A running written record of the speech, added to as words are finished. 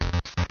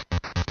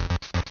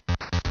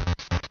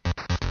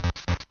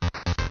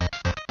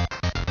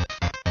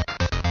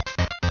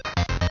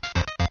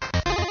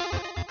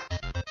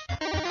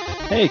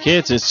Hey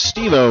kids, it's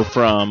Steve-O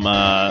from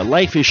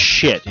Life is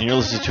Shit, and you're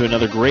listening to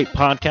another great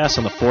podcast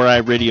on the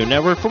 4i Radio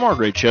Network. For more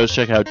great shows,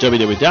 check out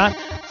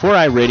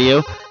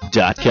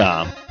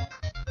www.4iradio.com.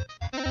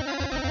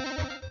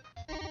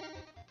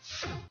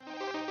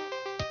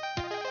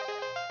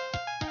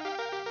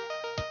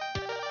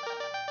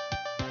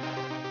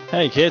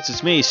 Hey kids,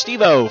 it's me,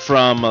 Steve-O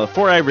from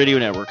 4i Radio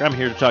Network. I'm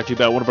here to talk to you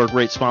about one of our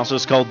great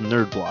sponsors called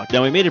NerdBlock.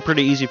 Now, we made it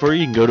pretty easy for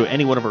you. You can go to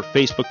any one of our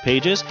Facebook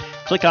pages,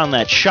 click on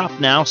that Shop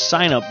Now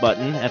sign up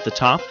button at the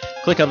top,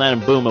 click on that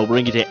and boom, it'll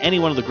bring you to any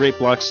one of the great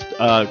blocks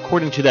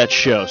according to that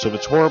show. So if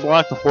it's Horror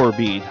Block, the Horror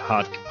Beat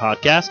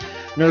podcast,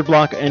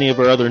 NerdBlock, any of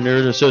our other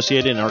nerd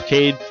associated, and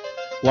Arcade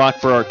Block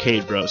for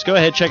Arcade Bros. Go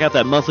ahead, check out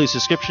that monthly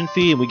subscription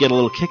fee, and we get a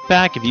little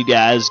kickback if you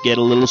guys get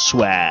a little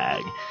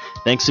swag.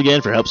 Thanks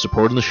again for help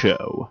supporting the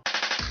show.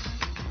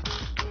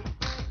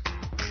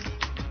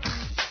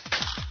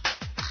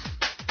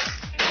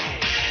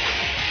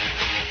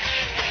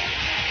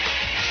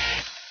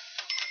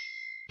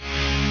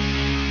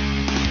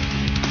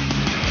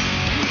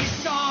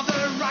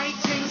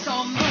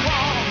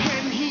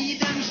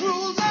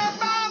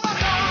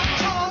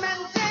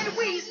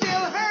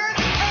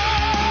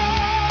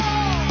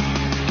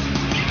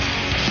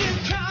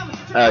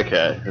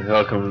 Okay,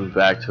 welcome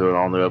back to an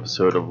all-new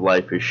episode of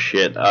Life is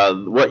Shit.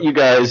 What you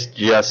guys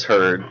just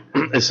heard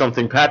is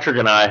something Patrick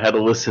and I had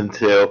to listen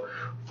to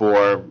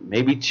for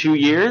maybe 2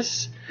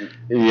 years.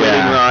 Getting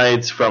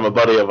rides from a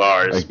buddy of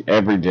ours. Like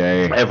every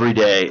day. Every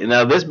day.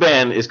 Now, this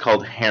band is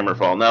called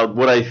Hammerfall. Now,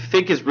 what I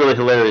think is really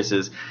hilarious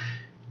is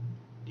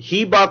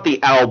he bought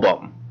the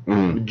album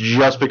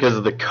just because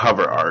of the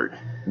cover art.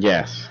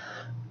 Yes.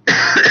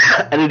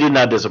 And it did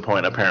not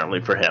disappoint, apparently,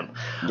 for him.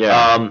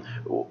 Yeah.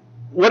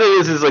 What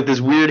it is like this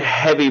weird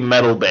heavy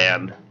metal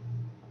band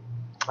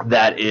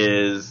that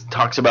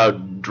talks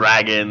about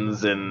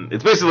dragons, and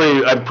it's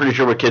basically, I'm pretty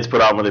sure, what kids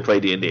put on when they play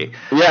D&D.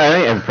 Yeah,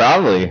 I think,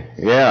 probably.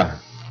 Yeah.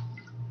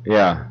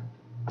 Yeah.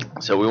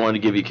 So we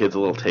wanted to give you kids a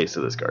little taste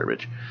of this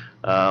garbage.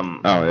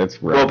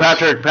 It's well,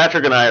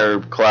 Patrick and I are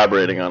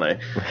collaborating on a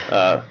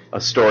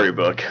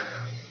storybook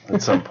at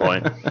some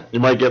point. You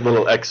might get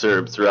little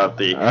excerpts throughout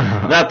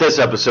not this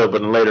episode,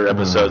 but in later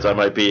episodes, I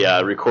might be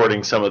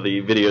recording some of the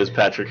videos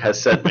Patrick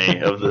has sent me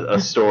of a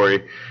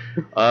story.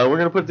 We're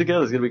going to put it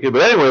together. It's going to be good.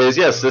 But anyways,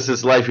 yes, this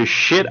is Life is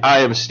Shit. I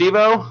am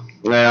Steve-O.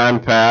 And I'm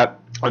Pat.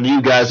 And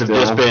you guys have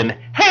just been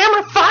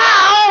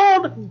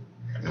hammer-fouled!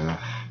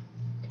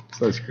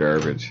 Such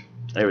garbage.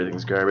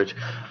 Everything's garbage.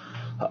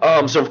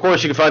 So, of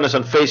course, you can find us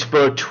on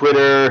Facebook,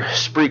 Twitter,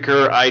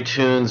 Spreaker,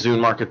 iTunes,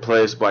 Zune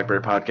Marketplace, BlackBerry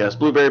Podcast,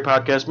 Blueberry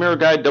Podcast, Mirror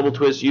Guide, Double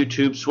Twist,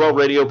 YouTube, Swell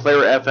Radio,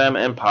 Player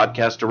FM, and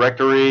Podcast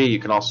Directory. You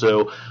can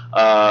also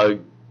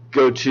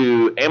go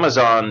to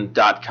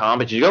Amazon.com.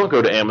 But you don't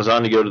go to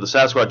Amazon. You go to the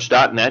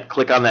Sasquatch.net,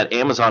 click on that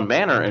Amazon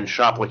banner, and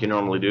shop like you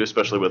normally do,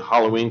 especially with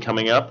Halloween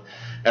coming up.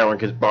 Everyone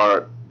can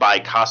buy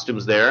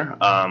costumes there.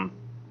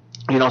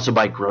 You can also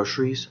buy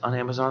groceries on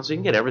Amazon, so you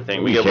can get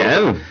everything. You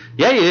can?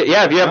 Yeah.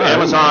 If you have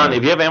Amazon,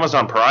 if you have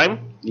Amazon Prime,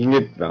 you can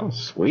get.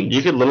 Sweet.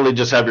 You could literally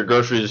just have your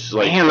groceries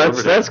like. Man,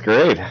 that's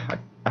great.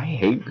 I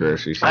hate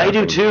grocery shopping. I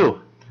do too.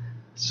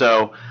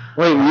 So.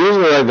 Wait,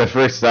 usually like the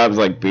first stop is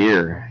like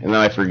beer, and then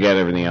I forget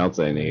everything else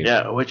I need.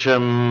 Yeah, which I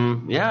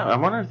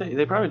wonder if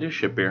they probably do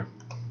ship beer.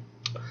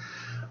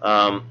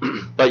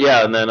 But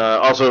yeah, and then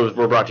also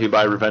we're brought to you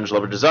by Revenge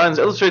Lover Designs,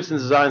 illustrates and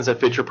designs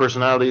that fit your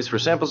personalities. For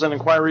samples and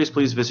inquiries,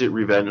 please visit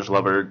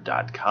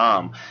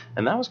revengelover.com.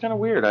 And that was kind of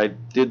weird. I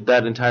did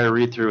that entire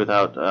read-through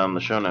without the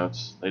show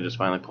notes. They just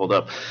finally pulled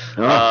up.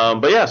 Oh.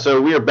 But yeah,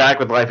 so we are back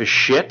with Life is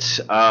Shit.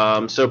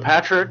 So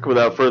Patrick,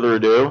 without further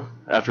ado,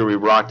 after we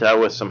rocked out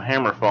with some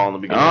Hammerfall in the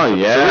beginning, so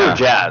we were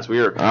jazzed.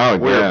 We were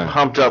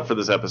pumped up for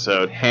this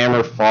episode.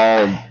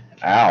 Hammerfall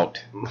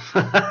out.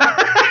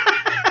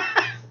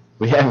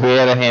 We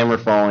had a hammer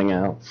falling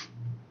out.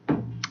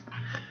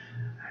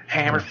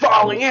 Hammer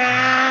falling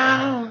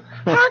out,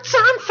 hearts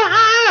on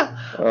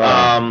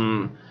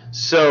fire.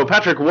 So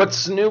Patrick,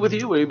 what's new with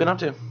you? What have you been up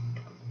to?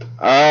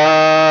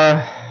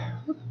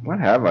 What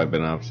have I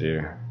been up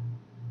to?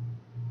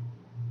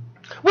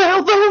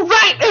 Well, the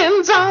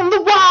writing's on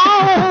the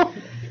wall.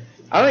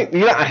 I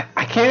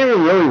can't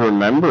even really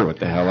remember what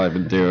the hell I've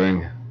been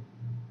doing.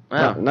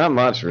 Wow. Not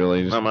much,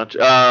 really. Just not much.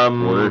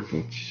 Work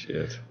and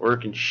shit.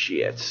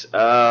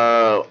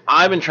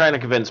 I've been trying to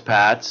convince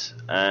Pat,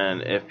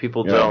 and if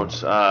people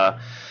don't,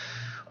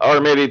 or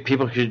maybe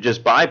people could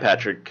just buy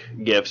Patrick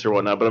gifts or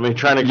whatnot. But I'm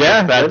trying to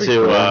get Pat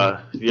to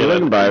get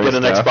an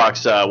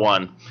Xbox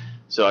One,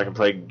 so I can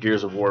play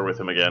Gears of War with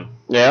him again.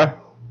 Yeah,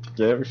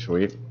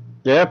 sweet.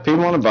 Yeah, people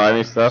want to buy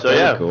me stuff. So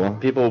yeah, cool.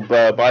 People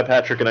buy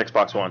Patrick an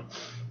Xbox One.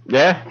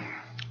 Yeah,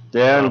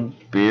 and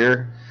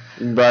beer.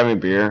 You can buy me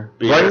beer.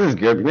 This is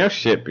good, but no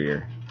shit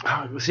beer.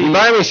 See, you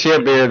buy me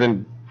shit beer,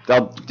 then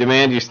I'll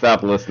demand you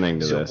stop listening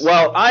to this.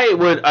 Well, I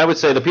would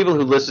say the people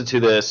who listen to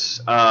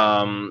this,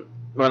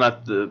 well,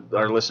 not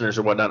our listeners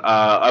or whatnot.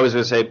 I was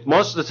going to say,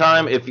 most of the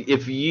time, if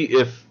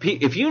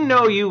you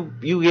know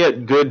you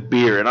get good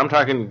beer, and I'm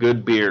talking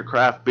good beer,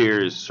 craft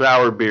beers,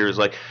 sour beers,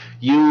 like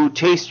you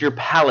taste your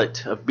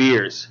palate of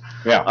beers.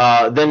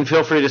 Yeah. Then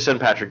feel free to send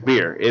Patrick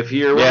beer. If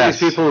you're one of these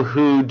people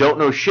who don't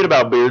know shit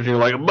about beers and you're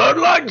like, Bud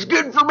Light's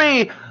good for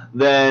me,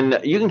 then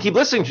you can keep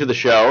listening to the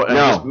show.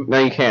 And no,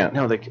 you can't.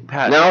 No,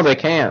 Pat. No, they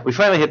can't. We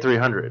finally hit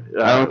 300.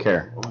 I don't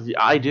care.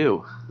 I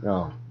do.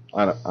 No,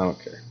 I don't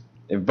care.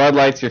 If Bud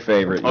Light's your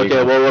favorite.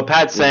 Okay, well, what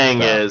Pat's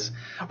saying is,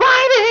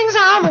 writings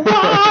on the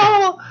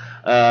wall!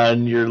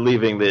 And you're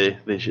leaving the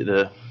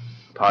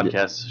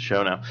podcast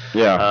show now.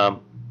 Yeah.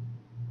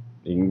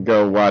 You can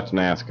go watch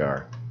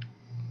NASCAR.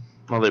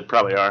 Well, they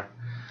probably are.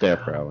 Yeah,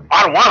 probably.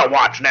 I don't want to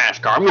watch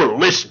NASCAR. I'm going to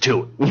listen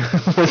to it.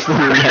 Listen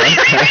to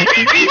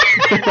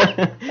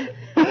NASCAR.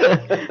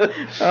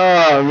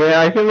 Oh, man,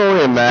 I can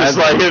only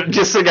imagine.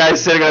 Just the guy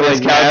sitting on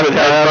his couch with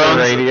headphones.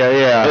 Radio,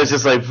 yeah. And it's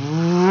just like...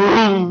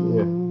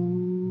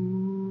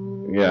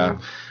 Yeah.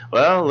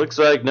 Well, looks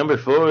like number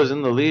 4 is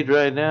in the lead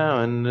right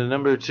now, and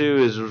number 2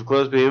 is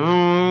close to being...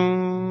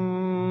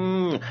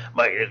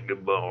 Might hit the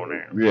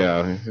bone.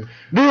 Yeah.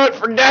 Do it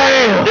for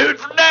Dale! Do it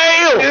for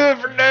Dale! Do it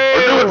for Dale!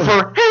 Or do it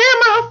for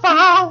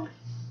Hammerfall!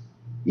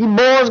 You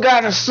boys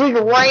got the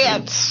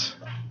cigarettes!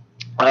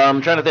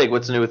 I'm trying to think,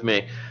 what's new with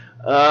me?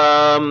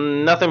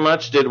 Nothing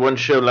much. Did one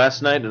show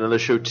last night, another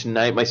show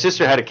tonight. My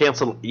sister had to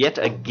cancel yet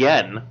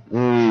again.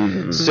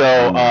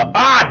 So,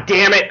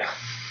 damn it!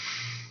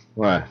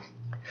 What?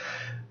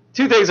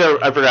 2 things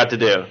I forgot to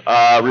do.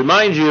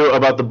 Remind you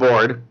about the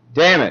board.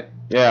 Damn it.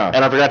 Yeah.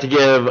 And I forgot to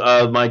give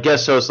my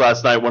guest host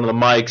last night one of the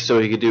mics so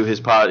he could do his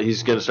pod.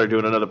 He's going to start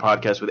doing another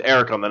podcast with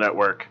Eric on the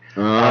network.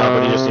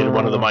 But he just needed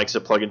one of the mics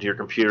to plug into your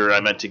computer.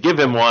 I meant to give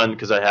him one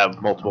because I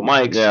have multiple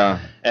mics. Yeah.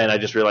 And I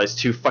just realized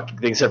 2 fucking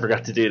things I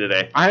forgot to do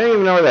today. I don't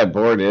even know where that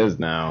board is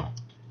now.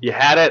 You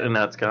had it and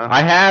now it's gone?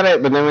 I had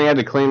it, but then we had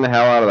to clean the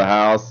hell out of the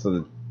house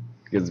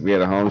because we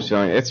had a home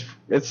showing. It's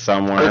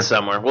somewhere. It's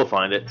somewhere. We'll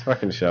find it. It's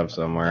fucking shoved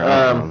somewhere.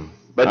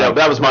 But no,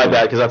 that was my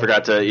bad because I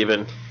forgot to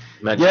even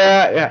mention it.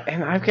 Yeah,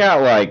 and I've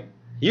got like...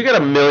 You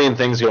got a million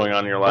things going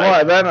on in your life.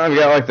 Well, then I've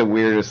got like the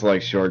weirdest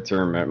like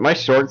short-term memory. My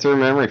short-term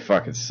memory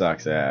fucking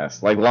sucks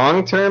ass. Like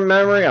long-term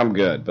memory, I'm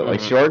good, but like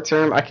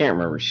short-term, I can't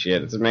remember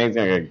shit. It's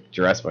amazing I can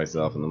dress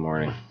myself in the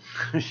morning.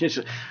 Man,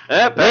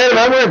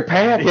 I'm wearing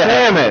pants.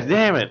 Yeah,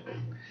 Damn it.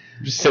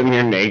 Just sitting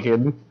here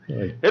naked.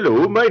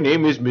 Hello, my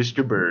name is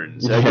Mr.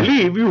 Burns. I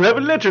believe you have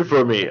a letter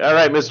for me. All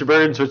right, Mr.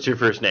 Burns, what's your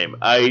first name?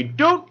 I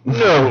don't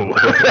know.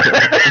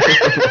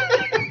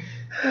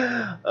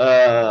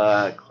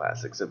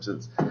 Classic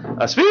Simpsons.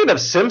 Speaking of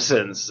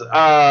Simpsons, this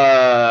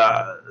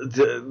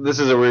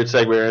is a weird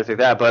segue or anything like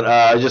that, but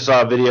I just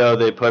saw a video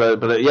they put up.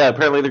 But yeah,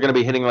 apparently they're going to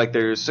be hitting like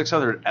their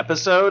 600th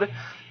episode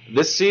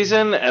this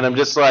season, and I'm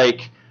just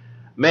like,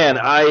 man,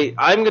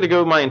 I'm going to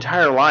go my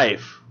entire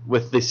life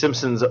with the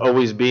Simpsons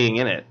always being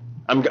in it.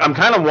 I'm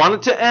kind of want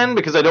it to end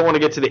because I don't want to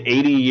get to the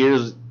 80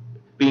 years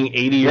being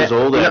 80 years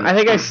old. You know, I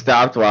think I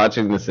stopped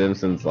watching The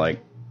Simpsons like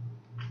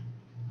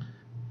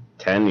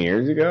 10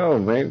 years ago.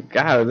 Man,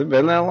 God, has it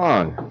been that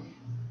long?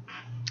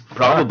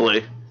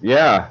 Probably.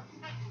 Yeah.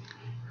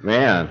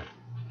 Man.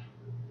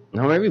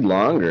 No, maybe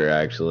longer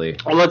actually.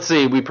 Well, let's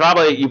see.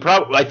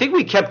 I think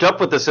we kept up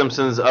with The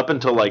Simpsons up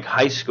until like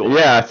high school.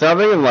 Yeah,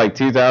 something in like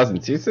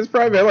 2002. So it's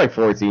probably been like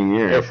 14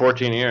 years. Yeah,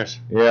 14 years.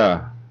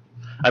 Yeah.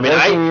 I mean,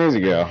 14 years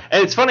ago.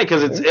 And it's funny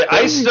because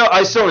I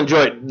still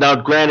enjoy it. Now,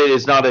 granted,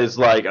 it's not as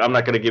like, I'm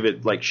not going to give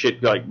it like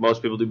shit like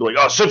most people do, be like,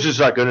 oh, Simpsons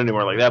not good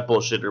anymore, like that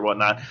bullshit or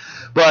whatnot.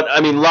 But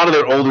I mean, a lot of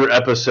their older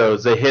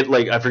episodes, they hit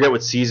like, I forget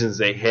what seasons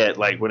they hit,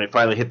 like when they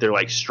finally hit their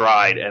like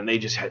stride, and they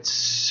just had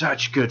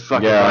such good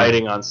fucking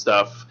writing on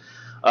stuff.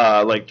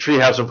 Like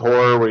Treehouse of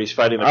Horror, where he's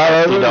fighting the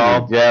Krusty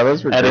doll. Yeah,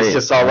 those were and great. It's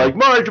just all like,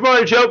 Marge,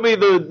 help me!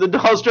 The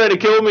doll's trying to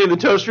kill me, and the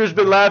toaster's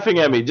been laughing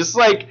at me. Just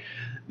like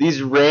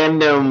these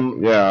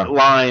random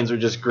lines are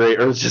just great.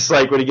 Or it's just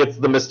like when he gets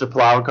the Mr.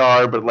 Plow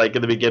car, but like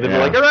in the beginning, they're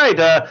like, all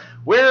right,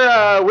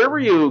 where were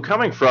you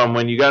coming from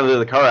when you got into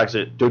the car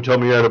accident? Don't tell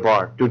me you're at a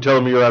bar. Don't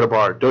tell me you're at a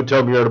bar. Don't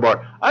tell me you're at a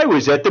bar. I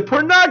was at the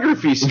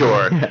pornography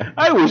store.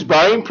 I was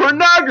buying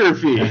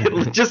pornography.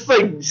 Just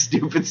like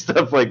stupid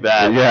stuff like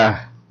that.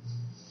 Yeah.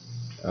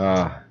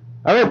 I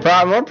mean,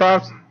 more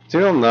props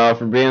to him though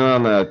for being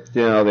on the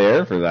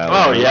air for that.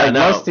 Oh yeah, like,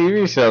 most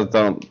TV shows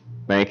don't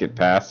make it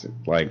past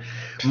they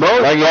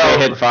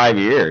hit 5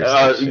 years.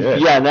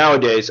 Yeah,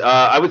 nowadays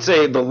I would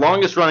say the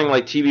longest running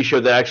like TV show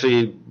that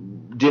actually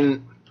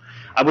didn't.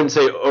 I wouldn't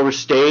say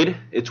overstayed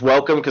its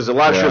welcome because a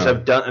lot of shows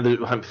have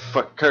done. I'm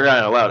crying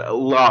out loud.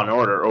 Law and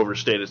Order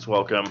overstayed its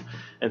welcome,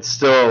 and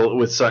still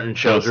with certain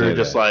shows are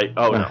just like,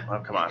 oh no,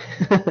 come on.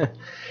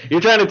 You're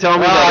trying to tell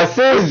me that as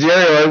soon as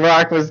Jerry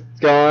Orbach was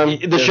gone,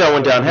 the show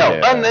went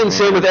downhill. And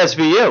same with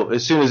SVU.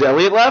 As soon as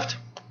Elliot left,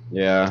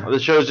 the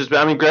show's just.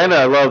 I mean, granted,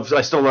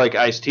 I still like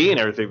Ice-T and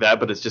everything like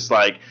that, but it's just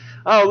like,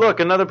 oh look,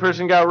 another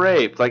person got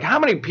raped. Like, how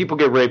many people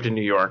get raped in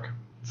New York?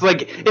 It's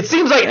like it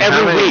seems like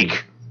every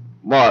week.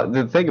 Well,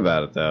 think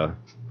about it though.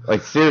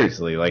 Like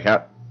seriously, like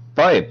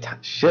probably a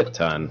shit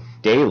ton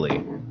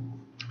daily.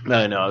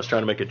 I know. I was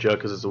trying to make a joke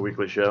because it's a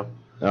weekly show.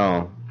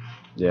 Oh,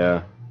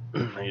 yeah.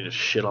 And you just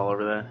shit all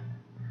over that.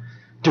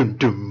 Dun,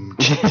 dun,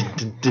 dun,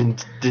 dun, dun,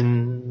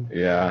 dun.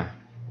 Yeah.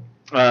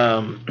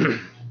 But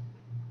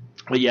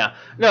yeah.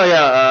 No,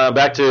 yeah,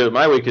 back to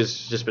my week has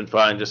just been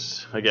fine.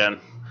 Just, again,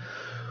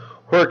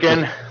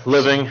 working,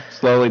 living.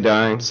 Slowly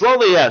dying.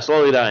 Slowly dying.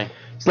 Slowly dying.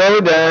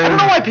 I don't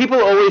know why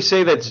people always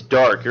say that's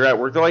dark. You're at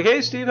work, they're like,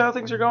 hey, Steve, how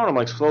things are going? I'm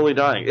like, slowly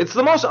dying. It's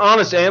the most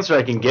honest answer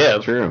I can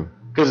give. True.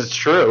 Because it's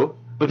true.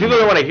 But people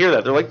don't want to hear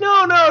that. They're like,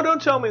 no,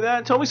 don't tell me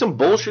that. Tell me some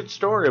bullshit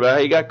story about how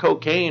you got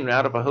cocaine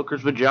out of a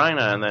hooker's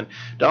vagina, and then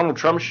Donald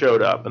Trump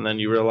showed up, and then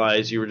you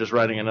realize you were just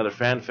writing another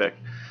fanfic.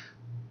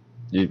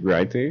 You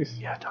write these?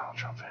 Yeah, Donald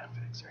Trump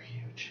fanfics are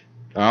huge.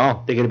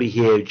 Oh. They're going to be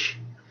huge.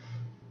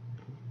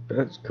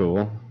 That's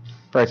cool.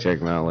 Probably check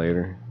them out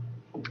later.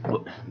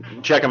 Well,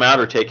 check him out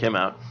or take him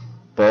out?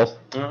 Both?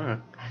 Alright.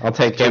 I'll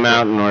take him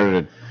out in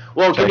order to...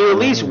 Well, can check you at them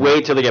least out.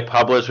 wait till they get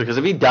published? Because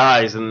if he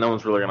dies, then no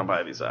one's really going to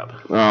buy these up.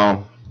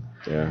 Oh.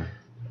 Yeah.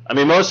 I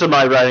mean, most of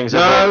my writings...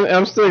 No,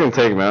 I'm still going to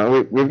take him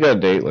out. We've got a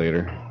date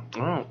later.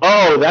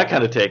 Oh, that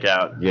kind of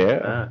takeout.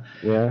 Yeah.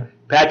 Yeah.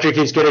 Patrick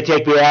is going to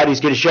take me out.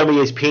 He's going to show me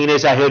his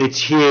penis. I heard it's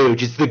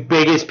huge. It's the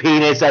biggest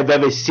penis I've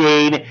ever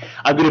seen.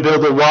 I'm going to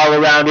build a wall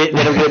around it, and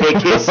then I'm going to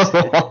make his...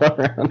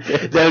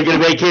 then I'm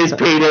going to make his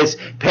penis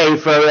pay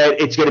for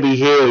it. It's going to be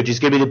huge. It's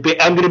going to be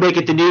I'm going to make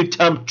it the new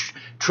Trump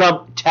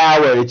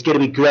Tower. It's going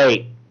to be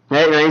great.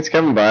 Hey, Rank's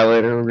coming by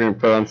later. We're going to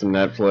put on some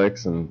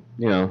Netflix and,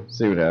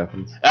 see what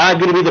happens. I'm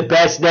going to be the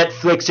best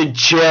Netflix and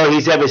chill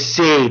he's ever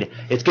seen.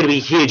 It's going to be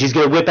huge. He's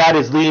going to whip out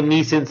his Liam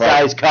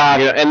Neeson-sized cock.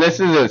 And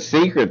this is a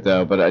secret,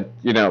 though, but,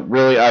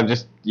 really, I'm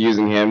just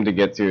using him to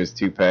get to his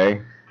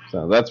toupee.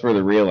 So that's where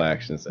the real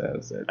action is.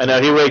 I know,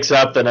 he wakes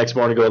up the next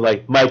morning going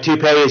like, my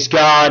toupee is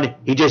gone.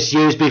 He just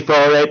used me for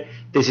it.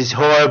 This is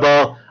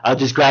horrible. I'll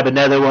just grab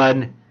another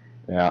one.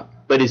 Yeah.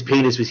 But his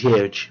penis was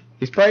huge.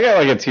 He's probably got,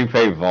 like, a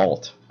toupee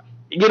vault.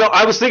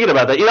 I was thinking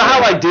about that. You know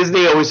how, like,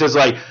 Disney always says,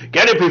 like,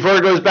 get it before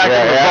it goes back in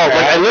the vault?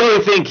 Like, I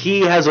literally think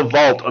he has a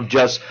vault of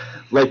just,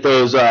 like,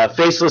 those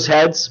faceless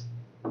heads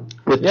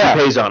with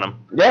toupees on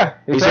them. Yeah.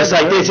 He's just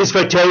like, this is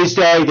for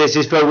Tuesday, this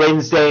is for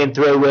Wednesday in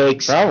 3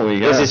 weeks. Probably,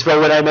 yeah. This is for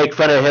when I make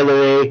fun of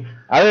Hillary.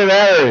 Either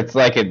that or it's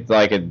like a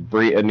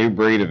new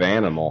breed of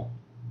animal.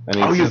 And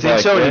Oh, you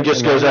think so? And he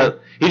just goes out.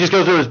 He just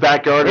goes to his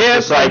backyard. Yeah, and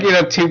it's like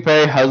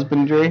toupee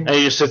husbandry. And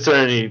he just sits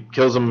there and he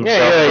kills them.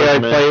 Yeah, he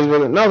plays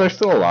with it. No, they're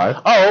still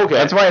alive. Oh, okay.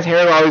 That's why his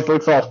hair always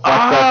looks all fucked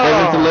up.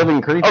 Because it's a living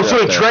creature. Oh,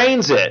 so he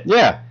trains it.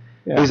 Yeah.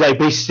 He's like,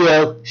 be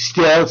still,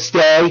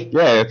 stay.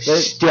 Yeah,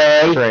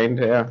 stay. Trained,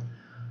 yeah.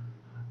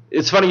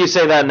 It's funny you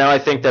say that. Now I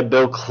think that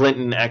Bill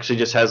Clinton actually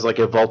just has like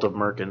a vault of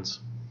Merkins.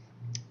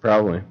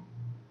 Probably.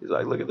 He's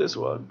like, look at this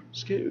one.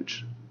 It's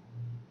huge.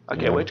 I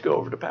can't wait to go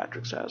over to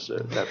Patrick's house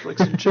at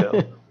Netflix and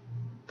chill.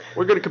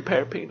 We're going to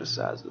compare penis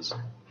sizes.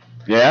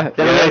 Yeah.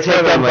 Then we're going to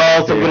take them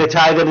both, I'm going to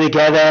tie them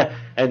together,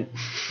 and...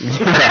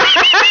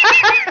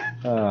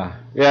 yeah,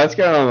 that's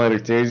going on later,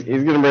 too. He's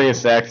going to bring a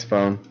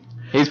saxophone.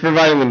 He's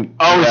providing them...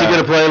 Oh, is he going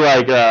to play,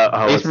 like...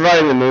 he's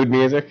providing the mood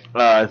music.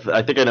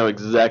 I think I know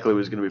exactly what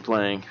he's going to be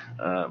playing.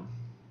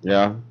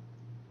 Yeah.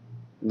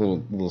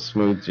 Little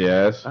smooth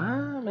jazz.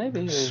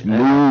 Maybe.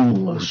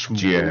 Smooth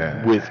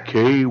jazz. With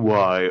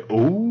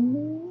KYOT.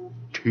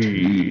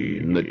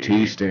 And the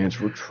T stands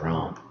for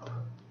Trump.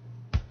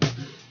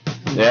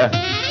 Yeah.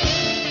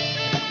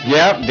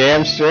 Yep,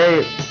 damn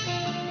straight.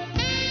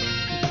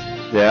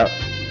 Yep.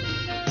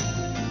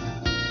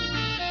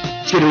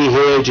 It's going to be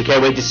huge. I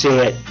can't wait to see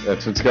it.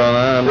 That's what's going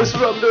on. This is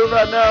what I'm doing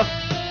right now.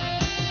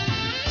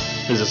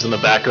 Is this in the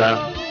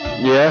background?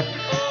 Yeah.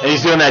 And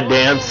he's doing that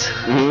dance.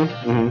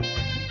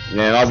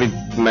 Yeah, and I'll be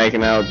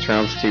making out with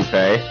Trump's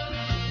toupee.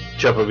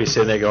 Trump will be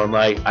sitting there going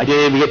like, I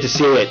didn't even get to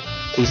see it.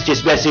 He's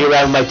just messing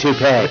around with my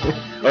toupee.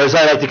 Or as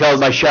I like to call it,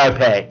 my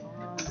Sharpay.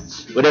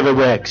 Whatever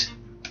works.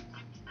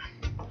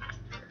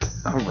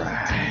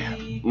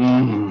 Alright.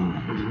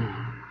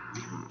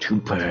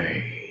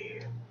 Toupee.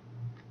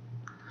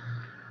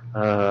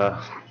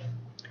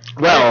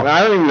 Well,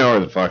 I don't even know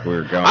where the fuck we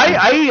were going.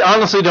 I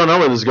honestly don't know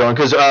where this is going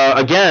because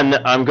again,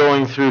 I'm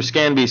going through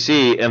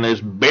ScanBC and there's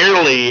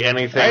barely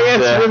anything.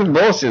 It's really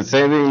bullshit.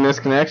 Same thing with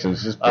Misconnections.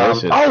 It's just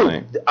bullshit.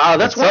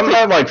 That's one something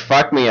thing. like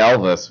 "Fuck Me,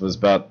 Elvis" was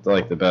about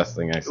like the best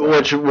thing I saw.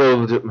 Which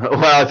will,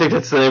 I think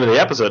that's the name of the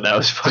episode now.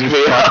 Is "Fuck Me,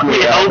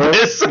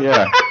 Elvis."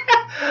 Yeah.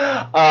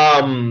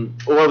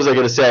 What was I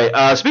going to say?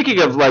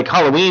 Speaking of like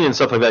Halloween and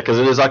stuff like that, because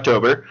it is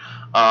October.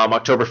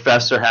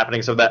 Oktoberfests are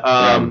happening, so that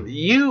I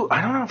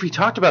don't know if we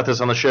talked about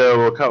this on the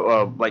show.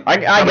 I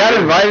got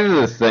invited to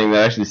this thing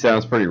that actually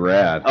sounds pretty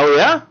rad. Oh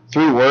yeah,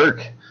 through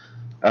work.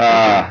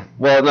 Well,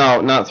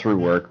 no, not through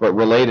work, but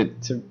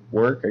related to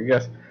work, I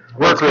guess.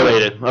 Work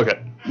related. Okay.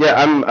 Yeah,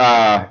 I'm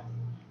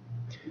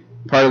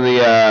part of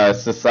the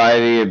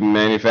Society of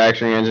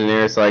Manufacturing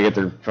Engineers, so I get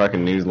their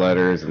fucking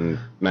newsletters and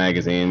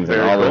magazines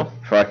and all the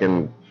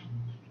fucking.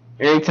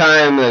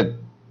 Anytime that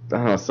I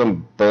don't know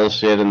some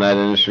bullshit in that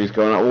industry is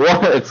going on,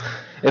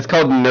 It's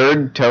called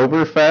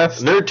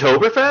Nerdtoberfest.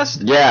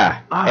 Nerdtoberfest? Yeah,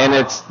 Oh. and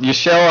it's you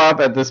show up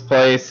at this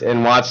place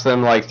and watch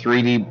them like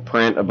 3D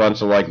print a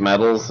bunch of like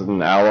metals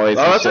and alloys.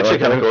 Oh, and that's shit actually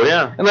like kind of that. cool,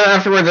 yeah. And then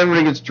afterwards,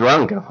 everybody gets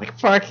drunk. I'm like,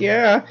 fuck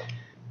yeah.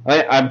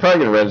 I'm probably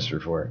gonna register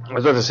for it. I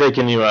was about to say,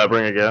 can you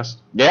bring a guest?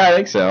 Yeah, I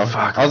think so.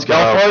 Fuck, I'll let's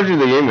go. forward you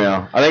the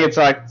email. I think it's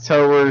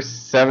October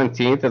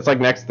 17th. It's like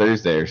next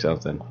Thursday or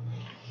something.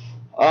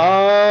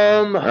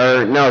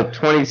 Or no,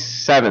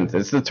 27th.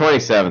 It's the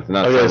 27th,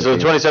 not Okay, 17th. so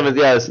the 27th,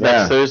 yeah, it's next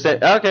Yeah. Thursday.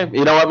 Okay,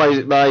 you know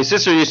what? My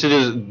sister used to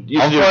do.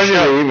 I'll forward you a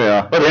show. the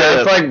email. Okay.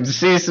 Yeah, it's like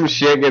see some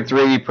shit get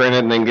 3D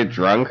printed and then get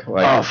drunk.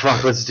 Like, Oh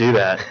fuck, let's do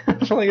that.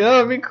 like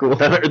that'd be cool.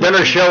 Then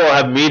our show will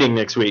have a meeting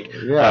next week.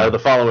 Yeah. The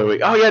following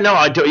week. Oh yeah, no,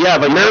 I do. Yeah,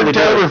 but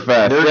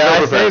Nerdtoberfest. Yeah,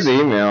 I saved the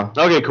email.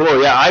 Okay,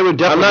 cool. Yeah, I would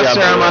I'm definitely. not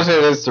sure how much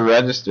it is to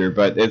register,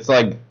 but it's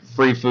like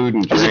free food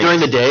and drinks. Is it during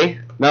the day?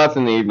 No, it's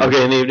in the evening.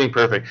 Okay, in the evening,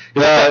 perfect.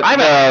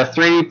 The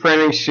 3D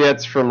printing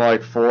shit's from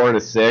like 4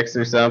 to 6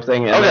 or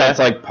something, and Okay. then it's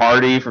like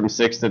party from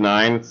 6 to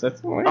 9.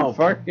 That's Oh,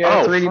 fuck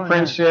yeah, 3D fuck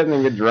print yeah. shit and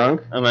then get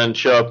drunk. And then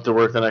show up to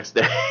work the next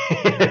day.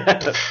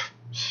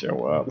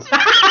 Show up.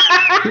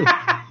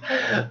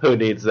 Who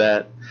needs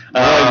that?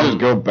 I just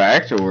go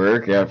back to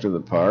work after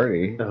the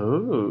party.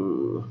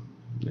 Oh.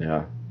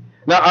 Yeah.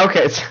 No,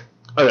 okay.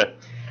 Okay.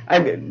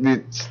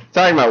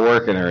 Talking about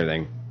work and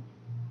everything.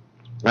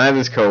 I have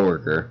this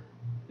coworker.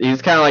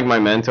 He's kind of like my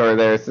mentor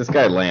there. It's this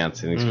guy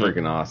Lance, and he's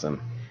freaking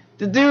awesome.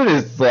 The dude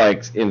is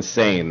like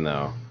insane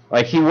though.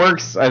 Like he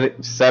works, I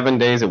think, 7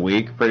 days a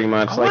week, pretty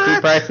much. Like he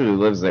What? practically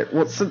lives there.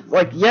 Well, so,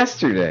 like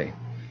yesterday,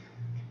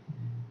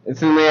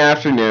 it's in the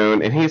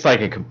afternoon, and he's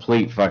like a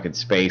complete fucking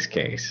space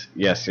case.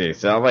 Yesterday,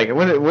 so I'm like,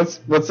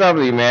 what's up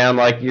with you, man?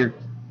 Like you're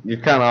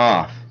kind of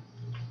off.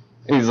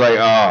 And he's like,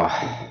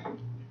 oh,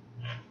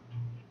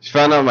 just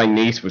found out my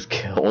niece was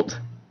killed.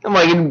 I'm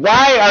like,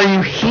 why are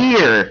you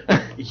here?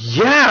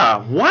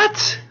 Yeah.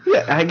 What?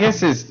 Yeah, I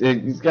guess he's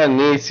got a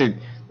niece who,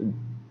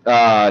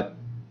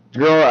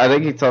 girl, I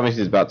think he told me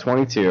she's about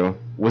 22,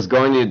 was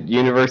going to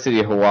University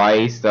of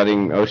Hawaii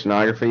studying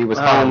oceanography, was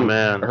Oh, home,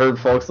 man. heard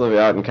folks live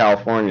out in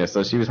California,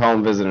 so she was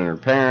home visiting her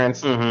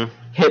parents, Mm-hmm.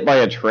 hit by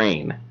a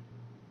train.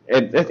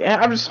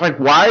 I'm just like,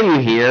 why are you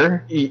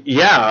here?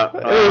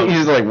 Yeah.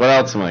 He's like, what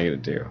else am I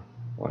going to do?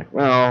 I'm like,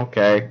 well,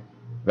 okay,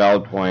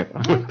 valid point.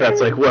 That's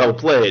like well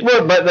played.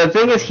 Well, but the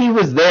thing is, he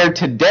was there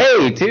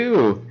today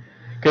too,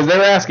 because they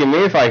were asking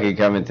me if I could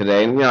come in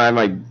today, and you know, I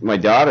had my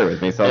daughter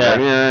with me, so I was Yeah.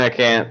 like, yeah,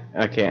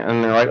 I can't,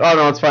 and they're like, oh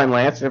no, it's fine,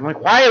 Lance. And I'm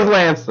like, why is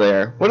Lance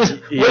there? What is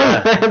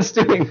Lance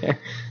doing there?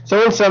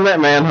 Someone send that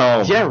man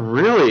home. Yeah,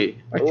 really.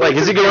 Like, Like,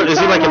 is he take going? the Is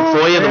he like time off,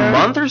 employee of the man.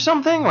 month or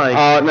something?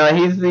 Like, No,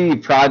 he's the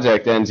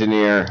project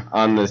engineer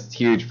on this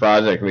huge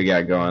project we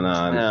got going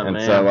on, Oh, and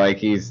man. so like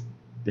his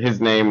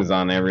name's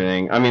on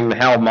everything. I mean,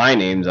 hell, my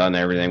name's on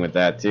everything with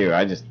that too.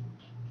 I just.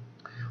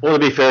 well, to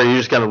be fair, you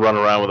just kind of run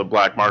around with a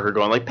black marker,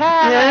 going like,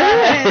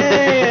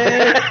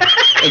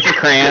 It's a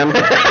crayon.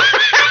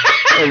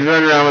 He's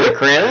running around with a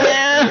crayon.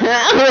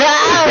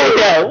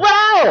 Yeah,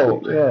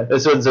 wow. Yeah.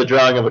 This one's a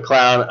drawing of a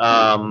clown.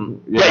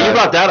 Yeah, Yeah. you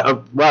brought that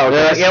up. Wow.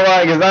 Okay. Yeah,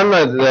 well, because I'm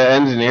the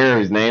engineer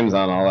whose name's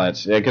on all that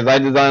shit. Because I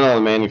design all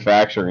the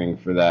manufacturing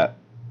for that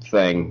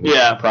thing.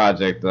 Yeah.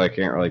 Project that I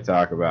can't really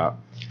talk about.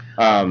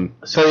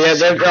 So yeah,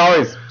 they're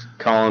always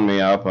calling me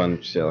up on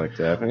shit like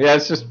that. Yeah,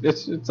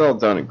 it's all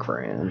done in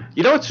crayon.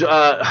 You know what's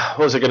what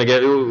was I gonna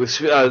get? It was,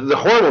 the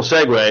horrible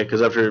segue,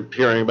 because after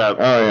hearing about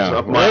Oh yeah.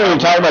 Why don't we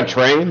talk about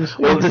trains?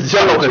 well, the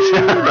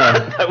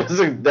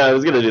I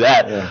was gonna do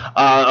that. Yeah.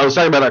 I was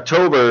talking about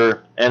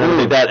October and everything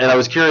like that, and I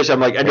was curious. I'm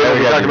like, I know Yeah, we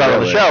we talked gotta about it on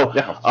the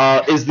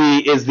do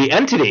show. Is the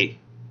entity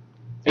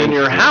in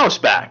your house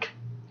back?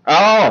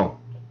 Oh.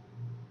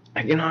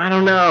 I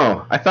don't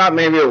know. I thought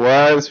maybe it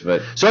was,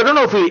 but. So I don't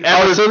know if we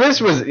ever. Oh, so this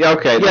was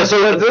okay. Yeah,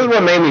 so this is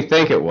what made me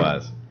think it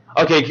was.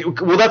 Okay,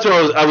 well that's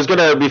what I was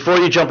gonna, before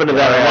you jump into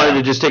that, Yeah. I wanted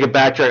to just take a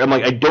backtrack. I'm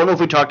like, I don't know if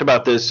we talked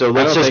about this, so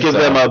let's don't just think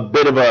give so. them a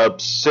bit of a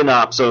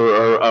synopsis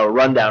or a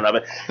rundown of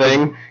it.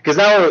 Thing. Because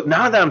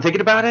now that I'm thinking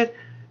about it,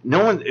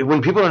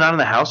 when people are not in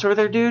the house over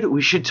there, dude,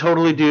 we should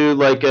totally do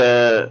like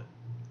a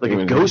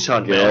ghost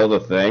hunt, Kill man. the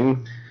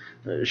thing.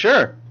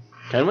 Sure,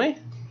 can we?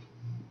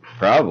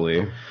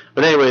 Probably.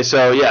 But anyway,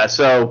 so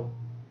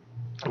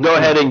go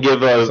ahead and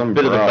give a Some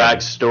bit of the broad.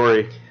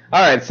 backstory.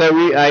 All right, so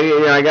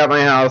I got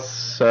my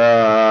house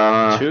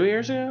 2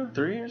 years ago?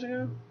 3 years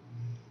ago?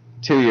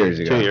 2 years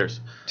ago. 2 years.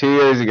 2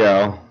 years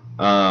ago.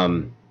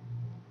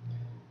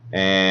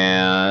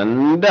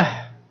 And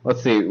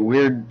let's see,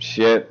 weird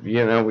shit.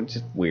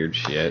 Just weird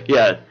shit.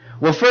 Yeah.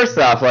 Well, first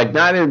off, like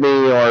neither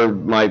me or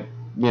my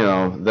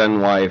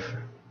then wife,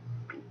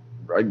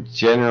 I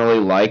generally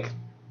like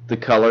the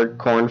color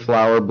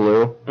cornflower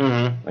blue.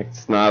 Mm-hmm. Like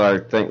it's not our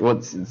thing.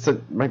 Well,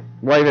 my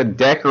wife had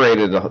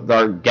decorated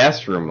our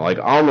guest room like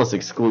almost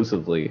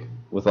exclusively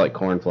with like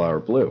cornflower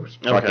blue. It's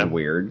Okay. fucking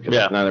weird because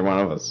Yeah. neither one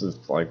of us is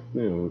like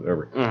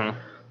whatever. Mm-hmm.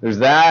 There's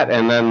that,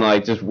 and then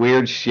like just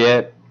weird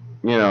shit.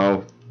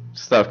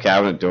 Stuff,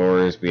 cabinet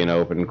doors being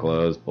open and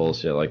closed,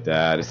 bullshit like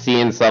that.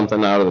 Seeing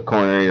something out of the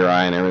corner of your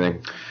eye and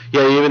everything.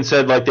 Yeah, he even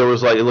said like there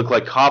was like it looked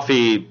like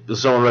coffee.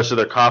 Someone rested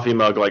their coffee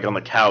mug like on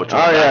the couch. On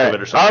the back of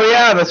it or something. Oh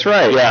yeah, that's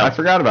right. Yeah, I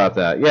forgot about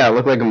that. Yeah, it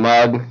looked like a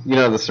mug. You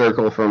know, the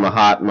circle from a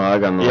hot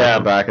mug on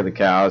the back of the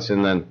couch,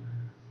 and then,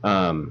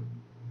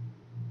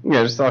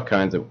 just all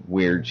kinds of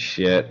weird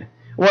shit.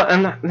 Well,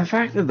 and the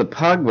fact that the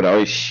pug would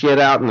always shit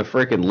out in the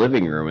freaking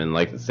living room in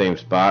like the same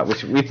spot,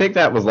 which we think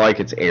that was like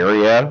its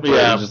area.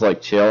 Yeah, it was just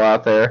like chill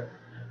out there.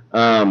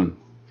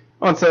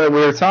 So we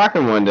were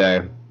talking one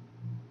day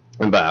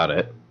about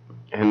it,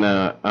 and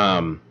I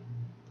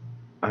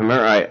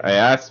remember I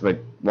asked my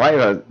wife,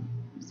 I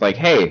was like,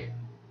 "Hey,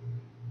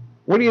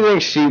 what do you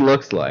think she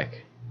looks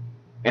like?"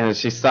 And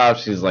she stopped.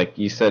 She's like,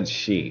 "You said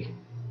she."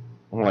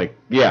 I'm like,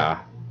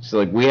 "Yeah." She's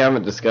like, "We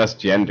haven't discussed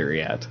gender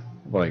yet."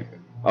 I'm like,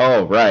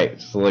 "Oh,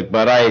 right." So like,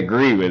 but I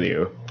agree with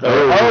you.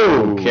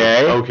 Oh,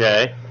 okay.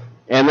 Okay.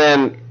 And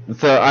then,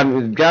 so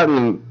I've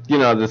gotten,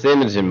 this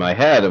image in my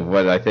head of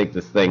what I think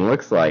this thing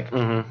looks like.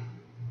 Mm-hmm.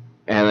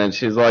 And then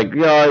she's like,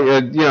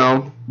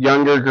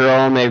 younger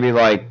girl, maybe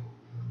like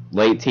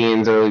late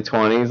teens, early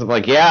 20s. I'm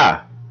like,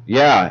 yeah,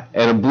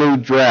 and a blue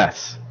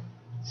dress.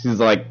 She's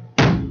like,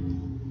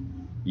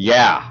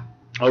 yeah.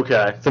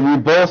 Okay. So we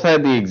both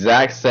had the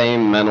exact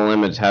same mental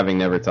image, having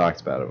never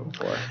talked about it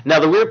before. Now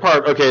the weird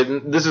part, okay,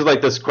 this is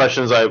like this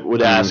questions I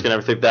would ask and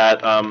everything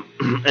that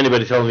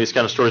anybody telling these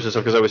kind of stories and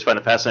stuff, because I always find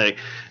it fascinating.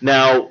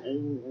 Now,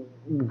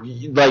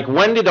 like,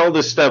 when did all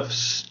this stuff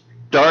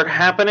start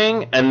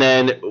happening? And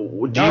then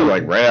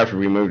like right after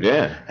we moved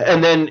in.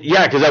 And then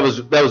because that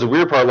was the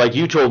weird part. Like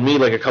you told me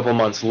like a couple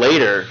months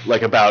later,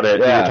 like about it.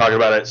 Yeah. We were talking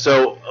about it.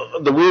 So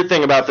the weird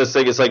thing about this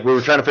thing is like we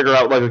were trying to figure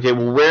out like, okay,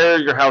 well, where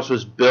your house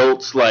was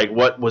built, like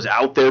what was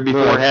out there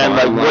beforehand,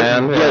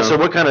 So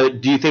what kind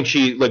of do you think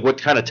she like?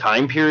 What kind of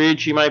time period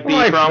she might be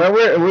from?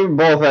 We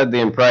both had the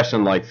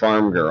impression like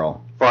farm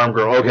girl. Farm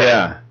girl.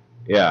 Okay.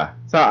 Yeah.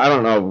 So I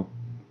don't know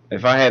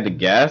if I had to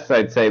guess.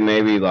 I'd say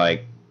maybe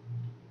like.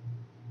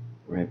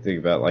 I think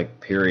about like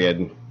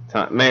period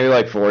time, maybe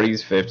like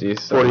 40s,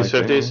 50s.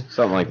 40s, 50s?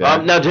 Something like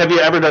that. Now, have you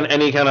ever done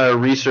any kind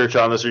of research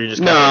on this, or you just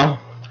No,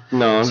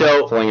 I'm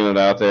just flinging it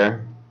out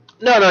there.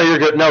 No, you're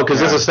good. No, because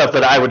this is stuff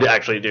that I would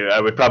actually do. I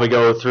would probably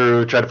go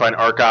through, try to find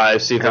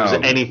archives, see if there was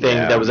anything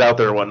that was out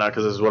there or whatnot,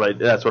 because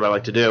that's what I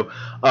like to do.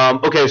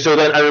 Okay, so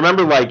then I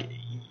remember like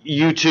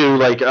you two,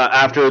 like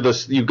after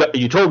this, you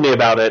told me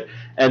about it,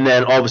 and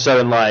then all of a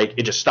sudden like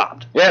it just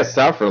stopped. Yeah, it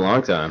stopped for a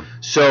long time.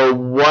 So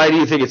why do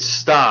you think it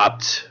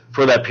stopped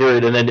for that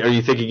period? And then are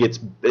you thinking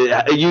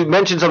you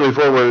mentioned something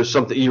before where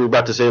something you were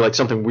about to say like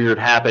something weird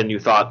happened, you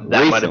thought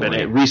that might have been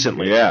it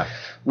recently. Yeah.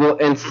 Well,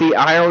 and see,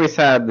 I always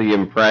had the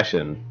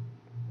impression,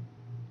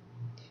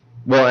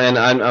 well, and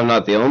I'm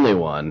not the only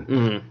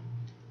one,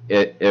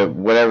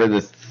 whatever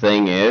this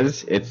thing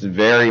is, it's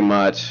very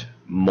much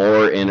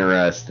more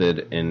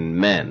interested in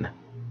men.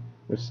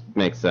 Which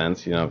makes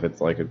sense, if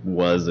it's like it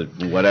was a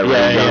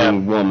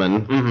young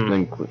woman,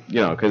 then,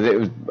 because it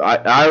was,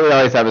 I would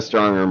always have a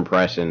stronger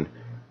impression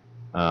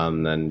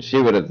than she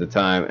would at the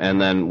time.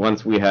 And then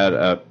once we had,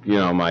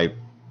 my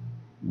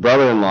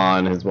brother-in-law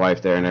and his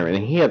wife there and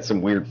everything, he had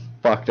some weird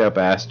fucked up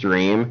ass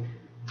dream,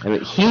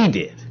 and he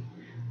did,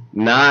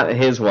 not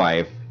his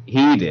wife.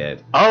 He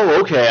did.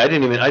 Oh, okay. I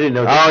didn't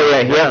know. Oh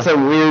yeah, he had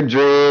some weird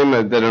dream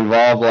that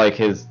involved like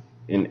an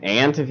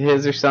aunt of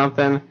his or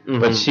something,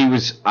 but she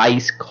was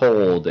ice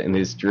cold in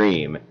his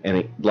dream,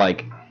 and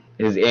like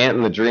his aunt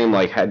in the dream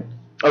like had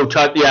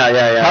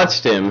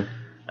touched him.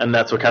 And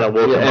that's what kind of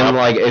woke him up. And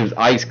like it was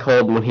ice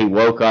cold. When he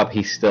woke up,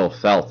 he still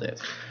felt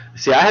it.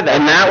 See, I had that,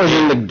 and that was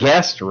in the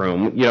guest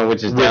room,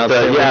 which is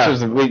downstairs.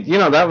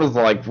 That was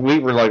like we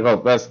were like,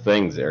 oh, that's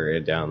things area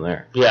down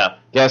there. Yeah,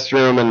 guest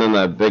room, and then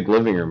the big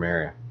living room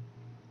area.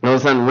 And it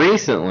was then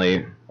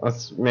recently,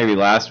 maybe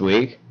last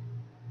week.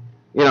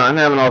 I'm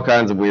having all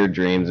kinds of weird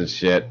dreams and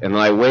shit, and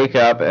then I wake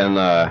up and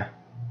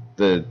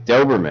the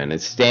Doberman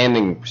is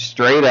standing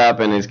straight up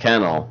in his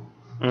kennel.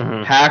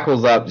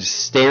 Hackles up,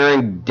 just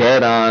staring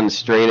dead on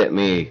straight at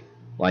me,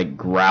 like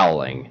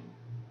growling,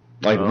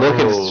 like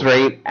looking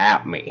straight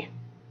at me,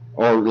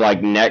 or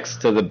like next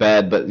to the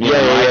bed. But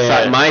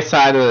my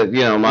side of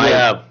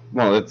the,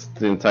 well, it's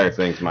the entire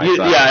thing's my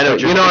side. Yeah, I know.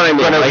 You know what I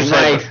mean?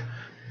 Like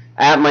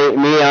at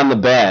me on the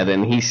bed,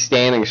 and he's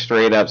standing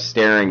straight up,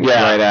 staring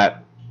right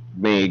at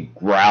me,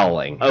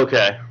 growling.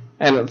 Okay.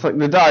 And it's like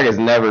the dog has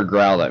never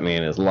growled at me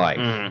in his life.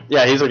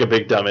 Yeah, he's like a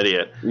big dumb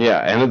idiot. Yeah,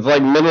 and it's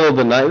like middle of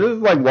the night. This is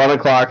like 1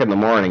 o'clock in the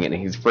morning, and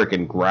he's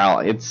freaking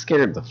growling. It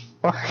scared the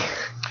fuck.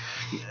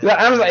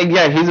 I was like,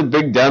 he's a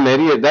big dumb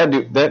idiot.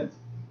 That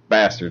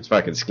bastard's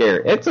fucking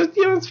scary. It's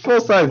it's full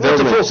size. It's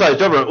a full size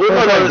Doberman.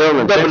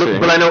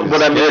 But I know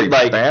what I meant,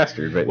 like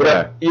bastard. But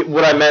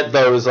what I meant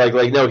though is like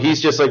no, he's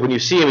just like when you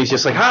see him, he's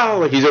just like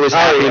like he's always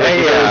happy, he's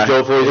always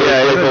joyful,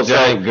 he's a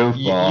giant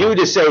goofball. You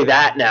just say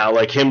that now,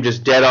 like him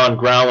just dead on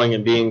growling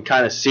and being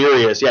kind of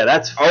serious. Yeah,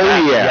 that's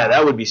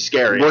that would be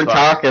scary. We're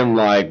talking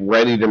like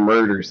ready to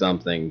murder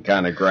something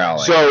kind of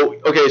growling.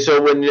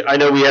 So when I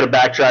know we had to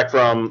backtrack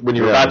from when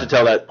you were about to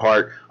tell that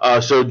part.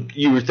 So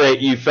you said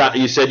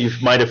you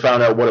might have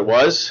found out what it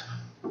was.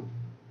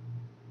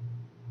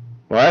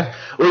 What?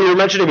 Well, you were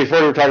mentioning before,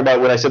 you were talking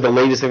about when I said the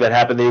latest thing that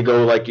happened, then you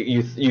go, like,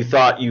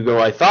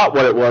 I thought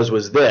what it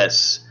was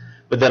this,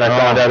 but then I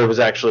found out it was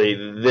actually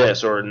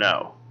this, or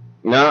no.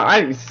 No,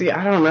 I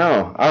don't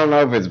know. I don't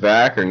know if it's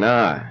back or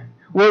not.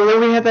 Well,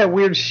 then we had that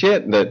weird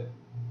shit that...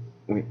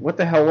 What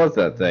the hell was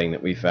that thing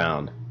that we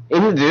found?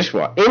 In the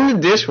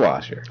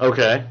dishwasher.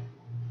 Okay.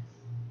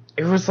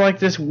 It was like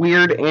this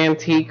weird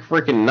antique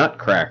freaking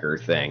nutcracker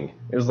thing.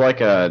 It was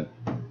like a...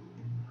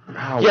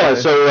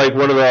 So like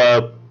one of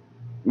the...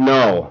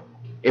 No.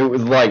 It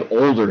was like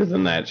older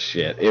than that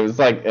shit. It was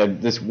like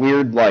this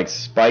weird, like,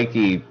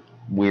 spiky,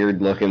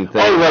 weird looking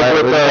thing. Oh, like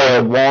with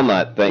the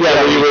walnut thing.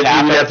 Yeah, you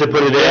have to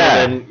put it in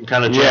and then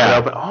kind of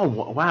jam it up. Oh,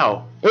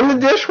 wow. In the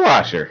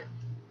dishwasher.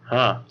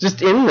 Huh.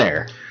 Just in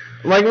there.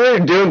 Like, we were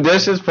doing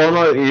dishes, putting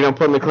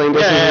the clean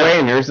dishes away,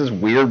 and there's this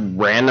weird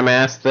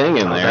random-ass thing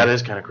in there. That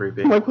is kind of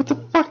creepy. I'm like, what the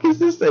fuck is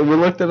this thing? We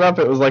looked it up.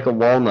 It was like a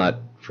walnut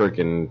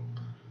freaking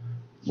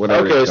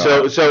whatever. Okay,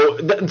 so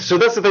that's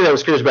the thing that I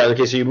was curious about.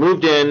 Okay, so you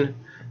moved in.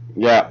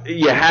 Yeah.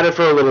 You had it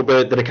for a little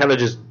bit, then it kind of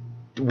just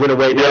went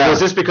away. Now, was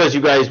this because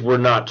you guys were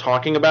not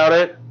talking about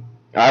it?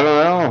 I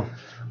don't know.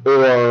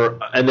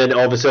 And then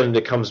all of a sudden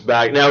it comes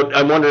back. Now,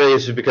 I'm wondering if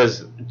it's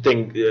because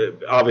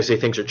obviously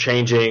things are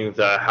changing.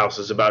 The house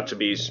is about to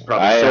be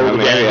probably sold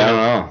again. I don't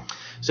know.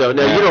 So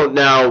now you don't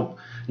now.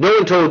 No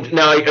one told.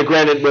 Now,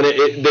 granted, when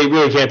they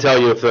really can't tell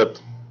you if the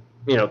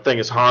thing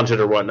is haunted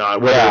or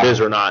whatnot, whether it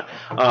is or not.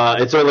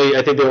 It's only,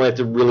 I think they only have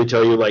to really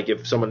tell you, like,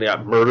 if someone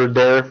got murdered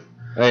there.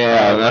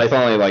 Yeah, that's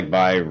only like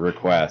by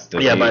request. By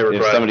request.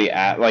 If somebody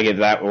if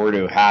that were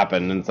to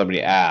happen and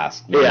somebody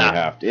asked, you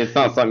have to. It's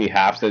not something you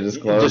have to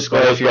disclose.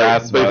 But if you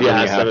ask about it, you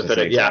have to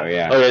say so.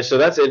 Yeah. Okay, so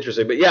that's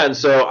interesting. But yeah, and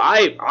so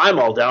I'm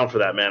all down for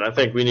that, man. I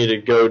think we need to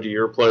go to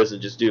your place and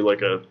just do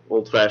like a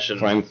old fashioned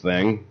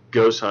thing,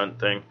 ghost hunt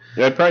thing.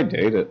 Yeah, I'd probably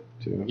date it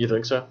too. You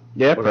think so?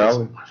 Yeah,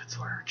 probably. What if it's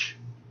Lurch?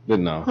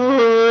 Didn't know.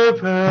 Hi,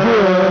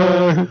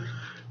 Pat.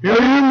 Are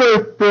you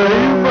my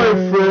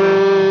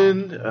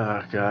friend?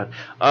 Oh God.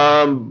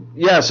 I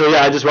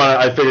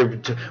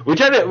figured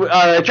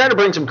I tried to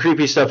bring some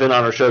creepy stuff in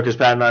on our show because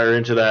Pat and I are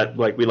into that.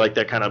 Like, we like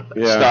that kind of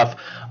stuff.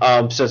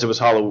 Since it was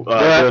Halloween.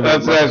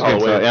 That's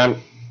good. Yeah,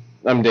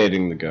 I'm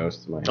dating the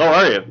ghost. Oh,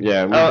 are you?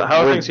 Yeah.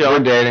 How are things going?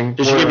 We're dating.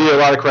 Did she give you a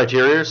lot of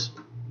criterias?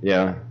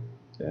 Yeah.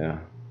 Yeah.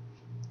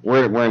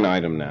 We're an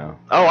item now.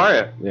 Oh, are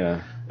you?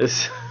 Yeah.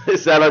 Is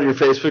that on your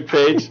Facebook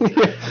page?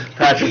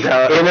 Patrick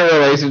Howard. In a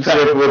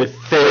relationship with a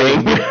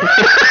thing.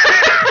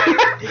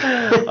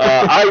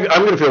 I'm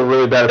going to feel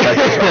really bad if I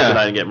get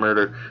tonight and get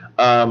murdered.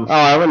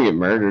 I wouldn't get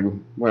murdered.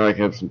 More like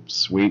have some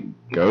sweet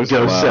ghost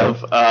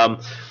stuff.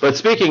 But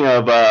speaking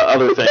of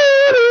other things.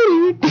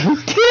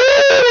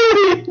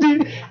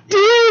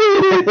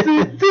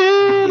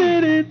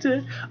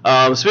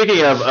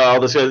 Speaking of all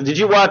this, did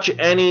you watch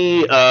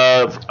any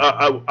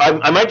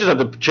I might just have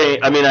to change.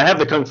 I mean, I have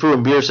the Kung Fu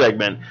and Beer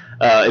segment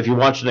if you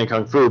watched it in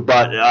Kung Fu,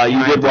 but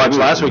you did watch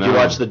last week. You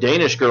watched The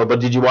Danish Girl, but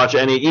did you watch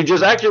any? You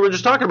just were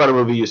just talking about a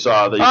movie you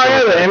saw. That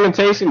you The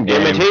Imitation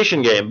Game.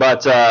 Imitation Game,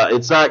 but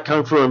it's not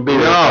Kung Fu and Beer.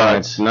 No,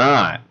 it's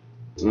not.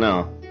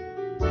 No.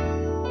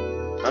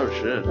 Oh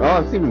shit.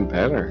 Oh, it's even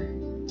better.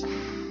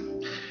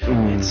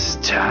 It's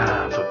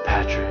time for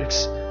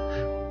Patrick's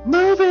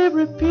movie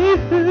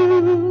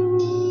reviews.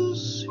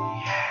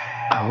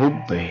 Yeah. Oh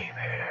baby.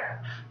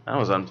 That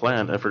was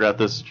unplanned. I forgot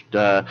this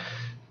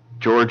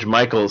George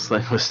Michael's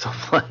thing was still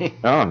playing.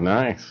 Oh,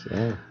 nice.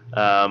 Yeah.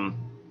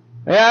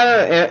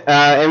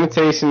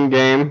 Imitation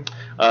Game.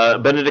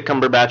 Benedict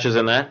Cumberbatch is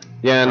in that.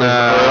 Yeah, and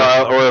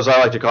or as I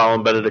like to call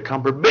him, Benedict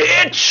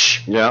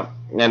Cumberbitch. Yep.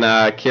 And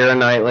Keira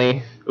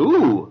Knightley.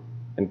 Ooh.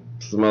 And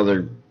some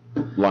other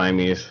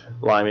limeys.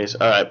 All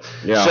right.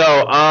 Yeah.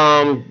 So,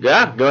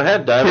 go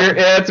ahead, Dive.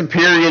 It's a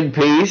period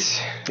piece.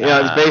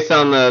 It's based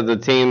on the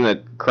team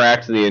that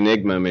cracked the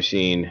Enigma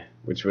machine,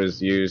 which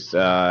was used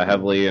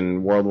heavily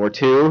in World War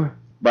II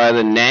by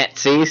the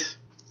Nazis.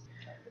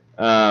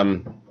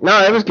 No,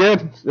 it was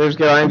good. It was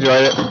good. I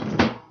enjoyed it.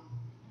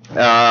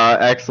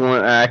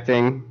 Excellent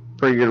acting.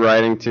 Pretty good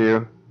writing,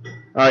 too.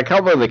 A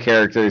couple of the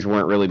characters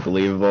weren't really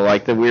believable.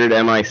 Like the weird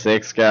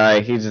MI6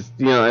 guy. He just,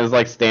 it was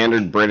like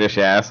standard British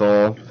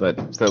asshole.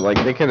 But, so, like,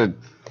 they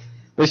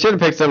should have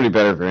picked somebody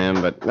better for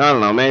him. But, I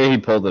don't know. Maybe he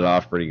pulled it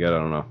off pretty good. I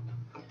don't know.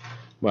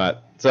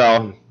 But,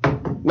 so,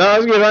 no, it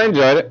was good. I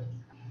enjoyed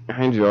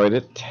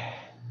it.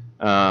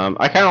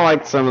 I kind of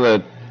liked some of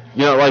the,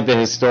 like the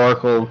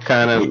historical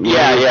kind of movies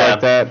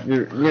like that.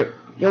 You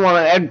want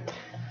to...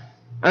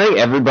 I think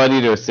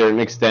everybody, to a certain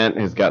extent,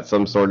 has got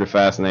some sort of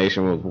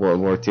fascination with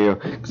World War II.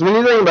 Because when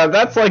you think about it,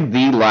 that's like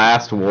the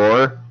last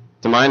war,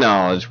 to my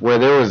knowledge, where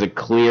there was a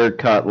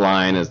clear-cut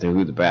line as to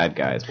who the bad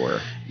guys were.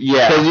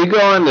 Yeah. Because you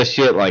go into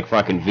shit like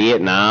fucking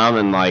Vietnam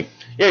and like...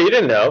 Yeah, you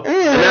didn't know.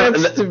 Yeah,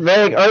 that's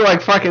vague. Or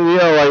like fucking,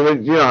 I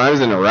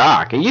was in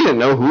Iraq, and you didn't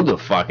know who the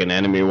fucking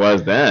enemy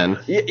was then.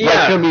 Yeah.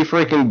 Like, could be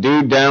freaking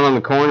dude down on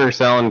the corner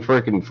selling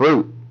freaking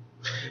fruit.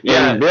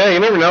 Yeah. And, you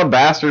never know.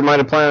 Bastard might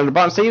have planted a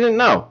bomb, so you didn't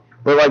know.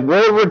 But, like,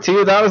 World War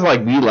II, that was,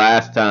 like, the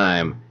last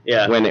time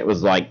when it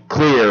was, like,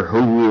 clear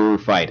who we were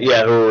fighting.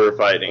 Yeah, who we were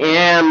fighting.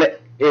 And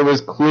it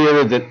was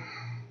clear that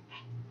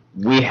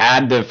we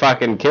had to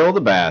fucking kill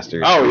the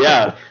bastard. Oh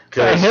yeah,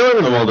 because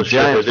Hitler was a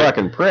giant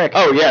fucking prick.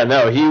 Oh yeah,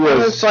 no, he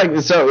was. It's like,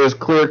 so it was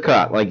clear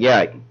cut. Like,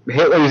 yeah,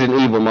 Hitler's an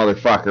evil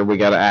motherfucker. We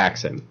gotta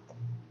axe him.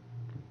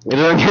 It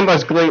doesn't get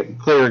much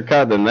clearer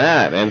cut than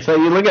that. And so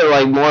you look at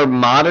like more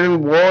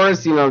modern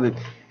wars. You know,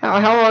 how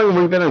long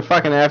have we been in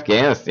fucking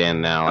Afghanistan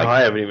now? Like,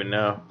 I haven't even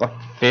know. Like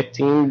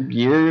 15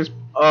 years.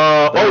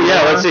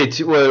 Let's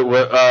see.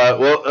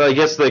 Well, I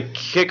guess the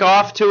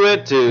kickoff to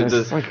it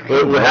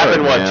what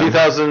happened. What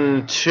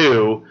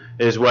 2002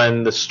 is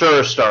when the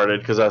stir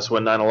started, because that's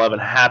when 9/11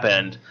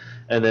 happened,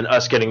 and then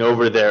us getting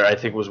over there, I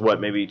think, was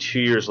maybe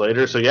 2 years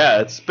later. So yeah,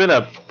 it's been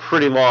a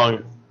pretty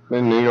long.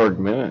 Been New York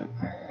minute.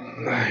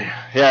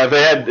 Yeah,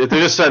 if they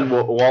just sent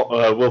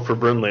Wilford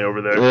Brimley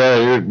over there.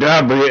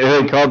 Yeah, but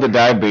they called the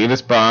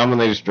diabetes bomb and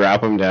they just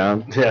drop him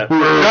down. Yeah.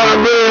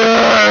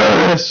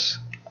 Diabetes!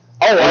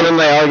 And then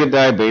they all get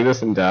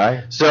diabetes and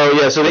die. So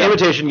the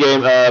Imitation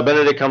Game,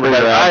 Benedict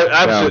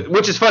Cumberbatch,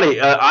 which is funny.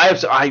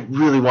 I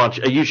really want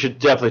you should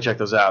definitely check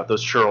those out.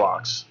 Those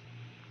Sherlocks.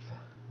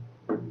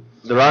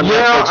 They're on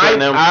Netflix right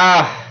now.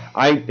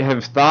 I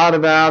have thought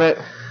about it.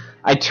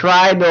 I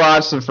tried to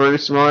watch the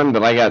first one,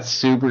 but I got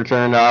super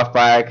turned off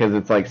by it because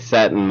it's like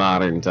set in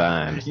modern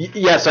times.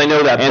 Yes, I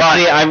know that. And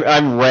see,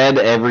 I've read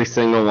every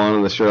single one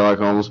of the Sherlock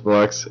Holmes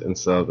books, and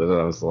so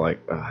I was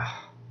like, ugh.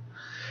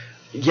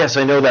 Yes,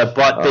 I know that,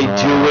 but they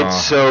do it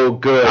so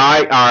good.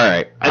 All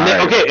right.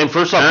 And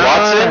first off,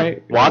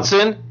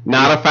 Watson,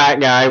 not a fat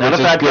guy. Not a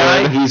fat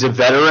guy. He's a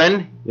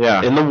veteran.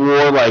 Yeah. In the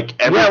war,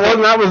 like everything. Yeah,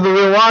 that was the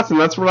real Watson.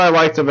 That's what I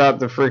liked about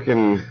the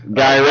freaking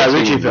Guy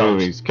Ritchie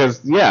movies.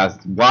 Because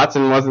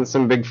Watson wasn't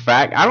some big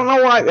fat. I don't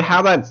know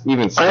how that's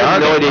even started. I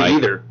have no idea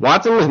either.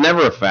 Watson was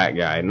never a fat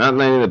guy. Not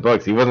in any of the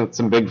books. He wasn't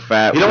some big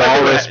fat,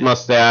 walrus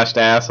mustached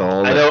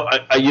asshole. I know.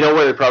 You know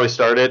where it probably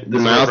started? The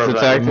Mouse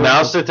Detective.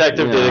 Mouse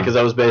Detective did it because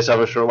that was based off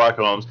of Sherlock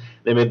Holmes.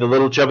 They made the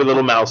little chubby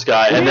little mouse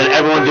guy, and then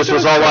everyone just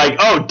was all like,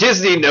 "Oh,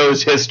 Disney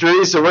knows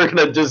history, so we're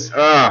gonna just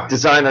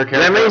design our character."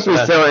 That makes me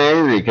so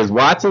angry because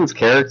Watson's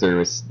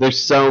character there's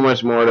so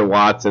much more to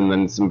Watson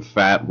than some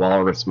fat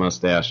walrus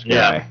mustache guy.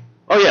 Yeah.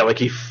 Oh yeah, like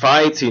he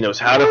fights, he knows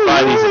how to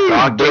fight, he's a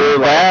doctor,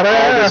 like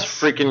all this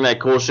freaking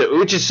cool shit.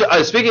 Which is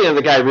speaking of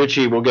the Guy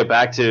Ritchie, we'll get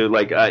back to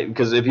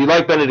because if you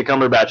like Benedict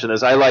Cumberbatch in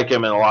this, I like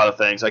him in a lot of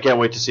things. I can't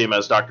wait to see him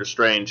as Doctor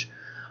Strange.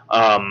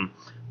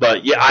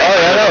 But yeah,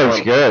 that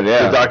looks good.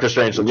 Yeah, Doctor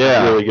Strange looks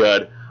really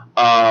good.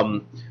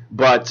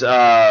 But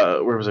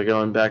where was I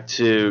going? Back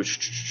to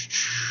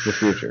the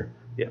future.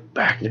 Yeah,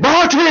 back.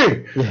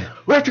 Marty,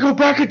 we have to go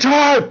back in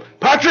time.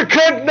 Patrick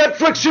Kent,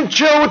 Netflix and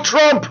chill with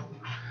Trump.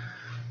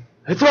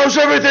 It throws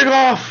everything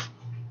off.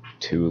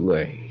 Too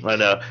late. I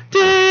know.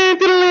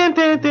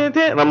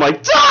 And I'm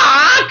like,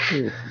 Doc.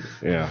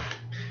 Yeah.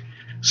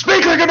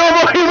 Speak like a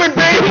normal human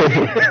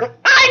being.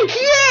 I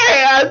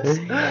can't.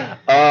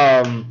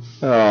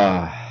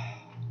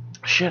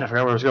 Shit, I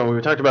forgot where I was going. We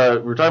were talking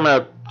about.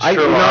 I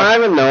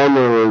haven't known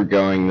where we were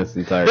going this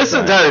entire time. This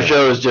entire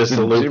show is just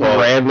a loophole.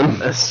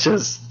 Random. It's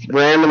just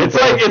random. It's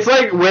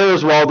like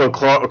Where's Waldo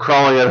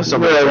crawling out of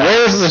somebody's back.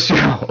 Where's the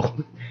show?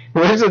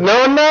 Where's it?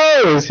 No one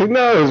knows. Who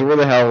knows where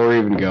the hell we're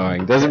even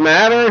going? Does it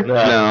matter?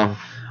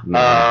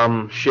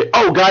 No. Shit.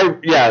 Oh, Guy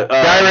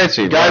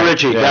Ritchie. Guy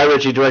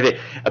Ritchie directed.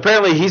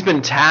 Apparently, he's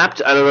been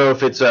tapped. I don't know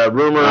if it's a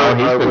rumor. Oh,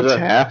 he's been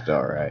tapped,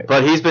 all right.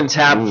 But he's been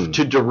tapped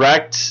to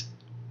direct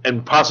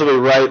and possibly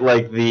write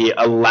like the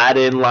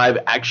Aladdin live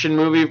action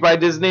movie by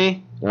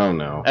Disney. Oh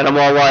no! And I'm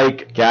all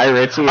like, Guy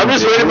Ritchie. I'm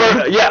just waiting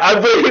for. Yeah,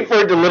 I'm waiting for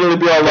it to literally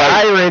be all like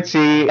Guy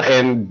Ritchie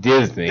and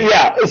Disney.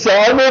 Yeah, so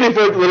I'm waiting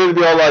for it to literally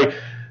be all like,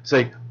 it's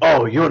like,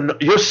 oh,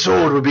 your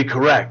sword would be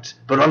correct,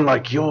 but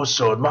unlike your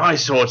sword, my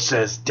sword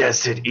says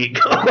Desert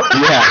Eagle.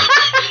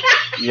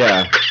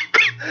 Yeah.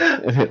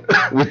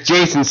 With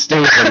Jason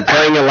Statham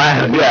playing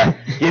Aladdin. Yeah.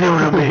 You know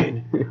what I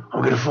mean?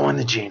 I'm gonna find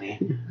the genie.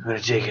 I'm gonna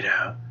take it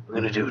out. I'm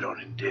gonna do what I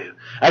need to do.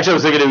 Actually, I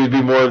was thinking it would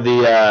be more of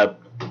the,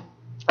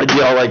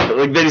 like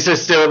they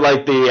just doing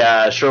like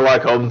the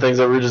Sherlock Holmes things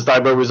that we were just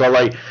talking about. It was all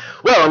like,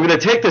 well, I'm gonna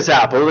take this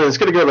apple and it's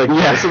gonna go like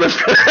this.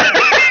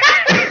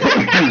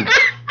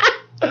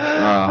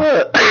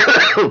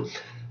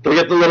 They'll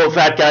get the little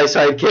fat guy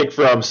sidekick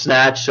from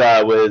Snatch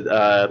with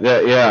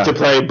to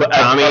play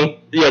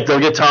Tommy. They'll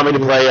get Tommy to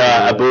play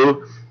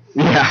Abu.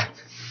 Yeah.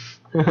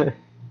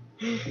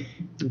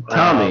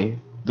 Tommy,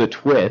 the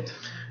twit.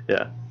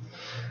 Yeah.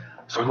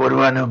 So what do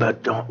I know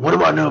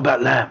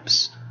about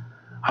lamps?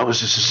 I was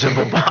just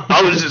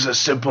a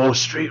simple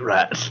street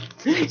rat.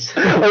 Oh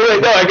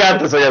wait, no, I got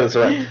this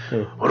right.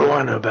 What do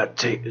I know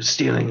about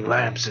stealing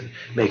lamps and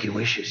making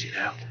wishes?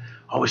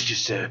 I was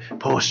just a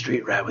poor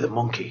street rat with a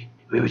monkey.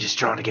 We were just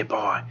trying to get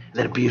by. And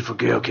then a beautiful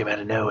girl came out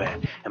of nowhere,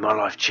 and my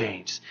life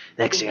changed.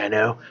 Next thing I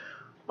know,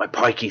 my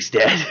pikey's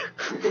dead.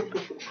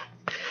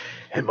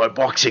 And my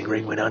boxing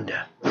ring went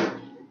under.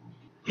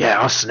 Yeah,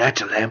 I'll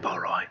snatch a lamp all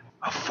right.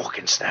 I'll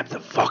fucking snap the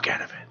fuck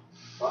out of it.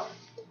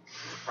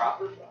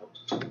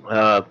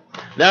 Now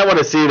I want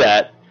to see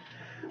that.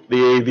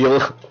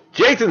 The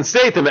Jason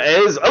Statham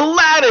is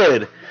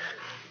Aladdin.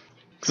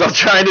 So I'm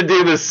trying to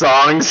do the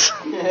songs.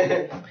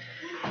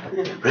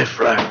 Riff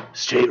Raff,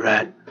 Street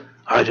Rat,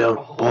 I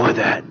don't boy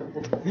that.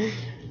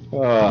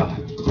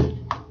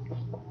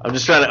 I'm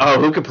just trying to. Oh,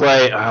 who could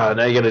play?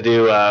 Now you got to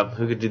do.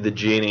 Who could do the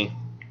genie?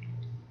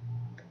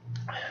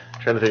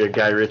 I'm trying to think of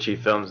Guy Ritchie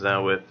films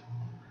now with.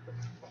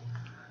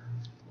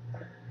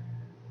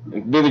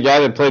 Be the guy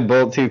that played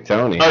Bullet Tooth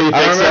Tony. Oh, you think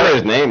I don't remember so?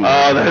 his name.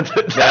 Oh,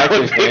 that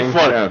would be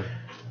fun. Yeah.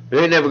 They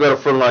ain't never got a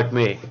friend like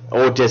me.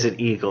 Or Desert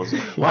Eagles.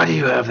 Why do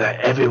you have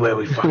that everywhere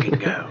we fucking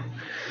go?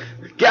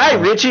 Guy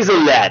Ritchie's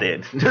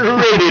Aladdin.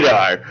 Rated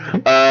R.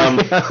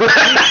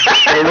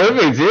 The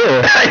movie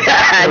too.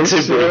 Had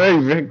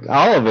to be.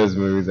 All of his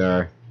movies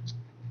are.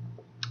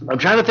 I'm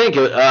trying to think.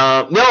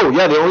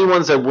 The only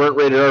ones that weren't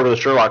rated R were the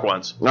Sherlock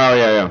ones. Oh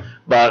yeah.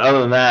 But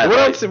other than that,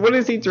 what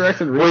has he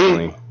directed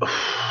recently?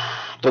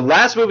 The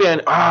last movie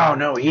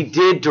he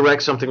did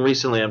direct something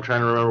recently. I'm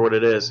trying to remember what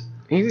it is.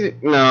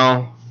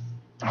 No.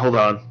 Hold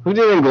on. Who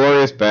did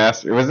Inglourious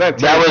Bastard? Was that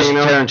Tarantino? That was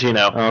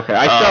Tarantino. Oh, okay,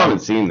 I still haven't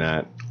seen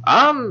that.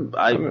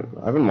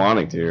 I've been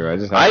wanting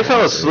to. I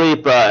fell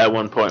asleep at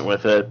one point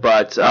with it,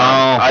 but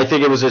I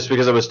think it was just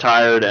because I was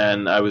tired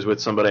and I was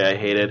with somebody I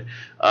hated.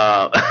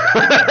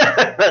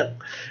 It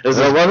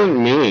wasn't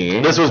me.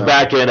 This was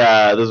back in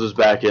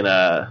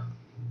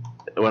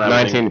when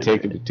I was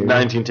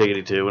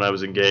 1982 when I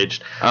was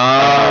engaged.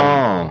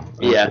 Oh.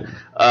 Yeah.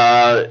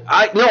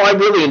 I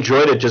really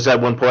enjoyed it. Just at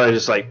one point, I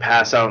just like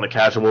passed out on the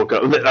couch and woke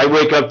up. I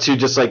wake up to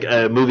just like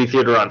a movie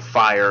theater on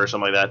fire or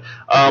something like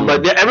that.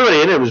 But yeah,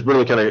 everybody in it was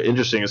really kind of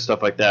interesting and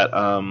stuff like that.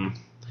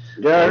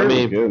 Yeah, it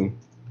was good. And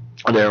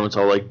everyone's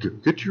all like,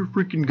 "Get your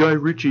freaking Guy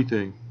Ritchie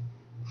thing."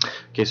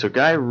 Okay, so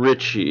Guy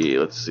Ritchie.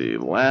 Let's see,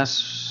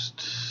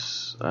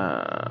 last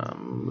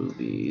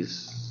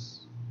movies.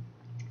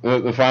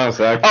 The Final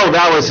Sex. Oh,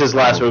 that was his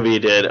last movie he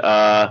did.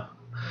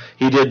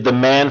 He did The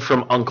Man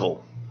from U.N.C.L.E.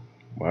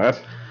 What?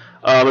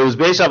 It was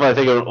based off, I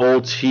think, of an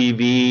old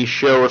TV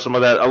show or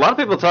something like that. A lot of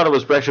people thought it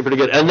was actually pretty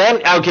good. And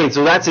then, okay,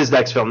 so that's his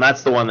next film.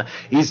 That's the one that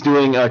he's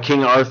doing,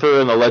 King Arthur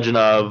and the Legend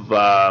of...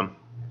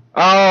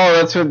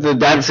 that's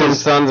with that's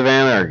his Sons of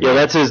Anarchy. Yeah,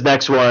 that's his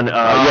next one.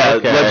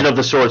 Okay. Legend of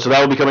the Sword. So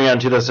that will be coming out in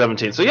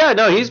 2017. So yeah,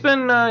 no, he's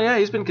been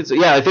I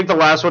think the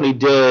last one he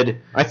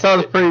did. I saw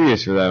the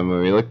previews for that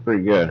movie. It looked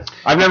pretty good.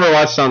 I've never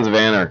watched Sons of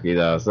Anarchy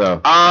though, so.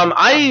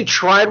 I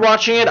tried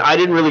watching it. I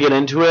didn't really get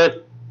into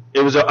it. It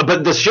was,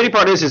 but the shitty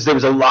part is there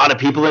was a lot of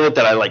people in it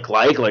that I like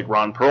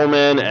Ron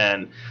Perlman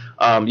and.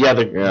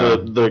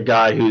 The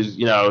guy who's,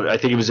 I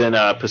think he was in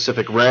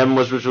Pacific Rim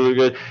was really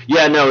good.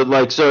 Yeah, no,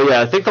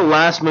 I think the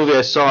last movie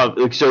I saw,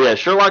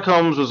 Sherlock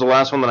Holmes was the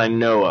last one that I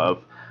know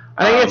of.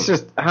 I think it's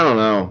just, I don't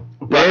know.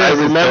 But I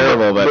remember,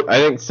 terrible, but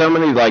I think so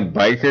many,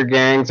 biker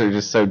gangs are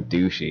just so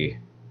douchey.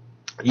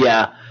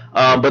 Yeah,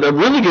 but a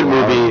really good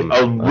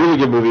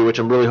movie, which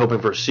I'm really hoping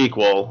for a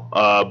sequel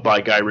by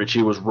Guy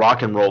Ritchie, was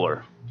Rock and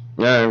Roller.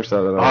 Yeah, I never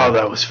saw that. Oh,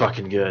 that was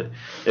fucking good.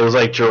 It was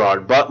like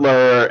Gerard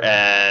Butler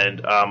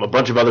and a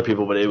bunch of other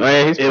people, but it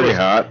was he's pretty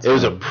hot. It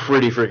was a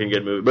pretty freaking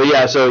good movie.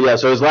 But so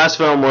his last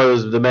film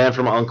was The Man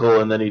from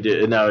U.N.C.L.E., and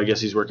then now I guess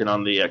he's working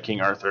on the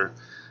King Arthur.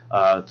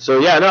 I'll see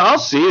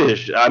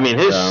it.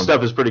 His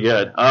stuff is pretty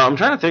good. I'm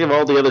trying to think of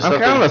all the other stuff. I'm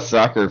kind of a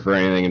sucker for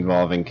anything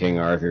involving King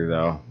Arthur,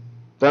 though.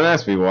 Don't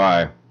ask me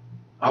why.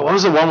 Oh, what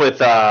was the one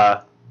with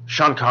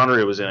Sean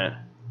Connery was in it?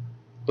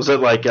 Was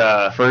it like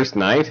First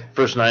Night?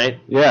 First Night?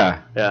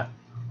 Yeah. Yeah.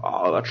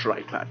 Oh, that's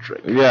right,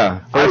 Patrick. Yeah.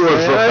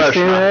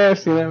 I've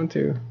seen that one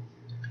too.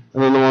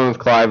 And then the one with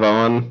Clive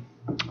Owen.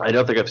 I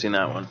don't think I've seen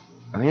that one.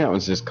 I think that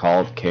was just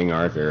called King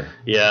Arthur.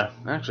 Yeah,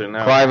 actually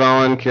no. Clive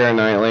Owen, Keira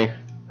Knightley. All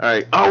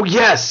right. Oh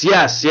yes.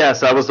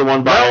 That was the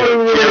one by. That one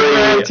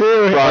really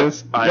too.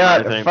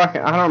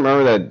 I don't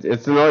remember that.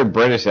 It's another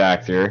British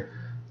actor.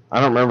 I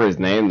don't remember his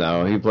name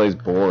though. He plays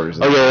boars.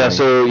 Oh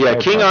yeah.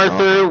 King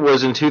Arthur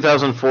was in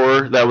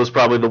 2004. That was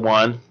probably the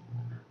one.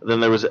 Then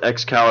there was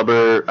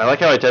Excalibur. I like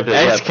how I typed it.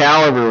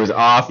 Excalibur was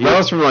awesome. That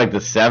was from the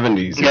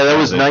 70s. Yeah, that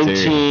was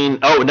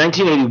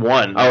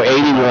 1981. Oh,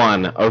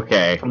 81.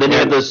 Okay. Then you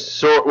had the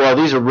sword. Well,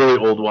 these are really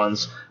old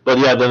ones. But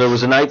yeah, then there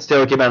was A Knight's Tale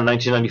that came out in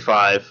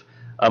 1995.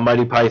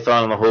 Mighty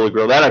Python and the Holy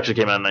Grail. That actually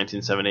came out in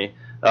 1970.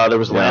 There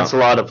was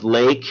Lancelot of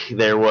Lake.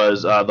 There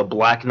was The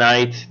Black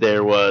Knight.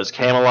 There was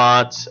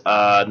Camelot.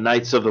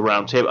 Knights of the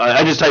Round Table.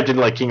 I just typed in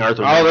King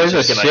Arthur. Oh, there's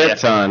a shit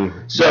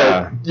ton.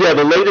 So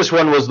the latest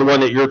one was the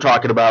one that you're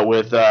talking about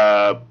with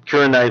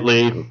Keira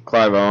Knightley,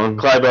 Clive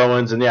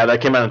Owens, and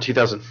that came out in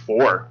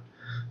 2004.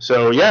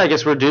 So I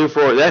guess we're due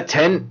for that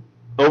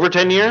over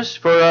 10 years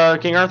for a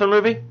King Arthur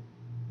movie.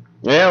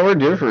 Yeah, we're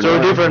due for. So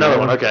we're due for another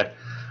one. Okay.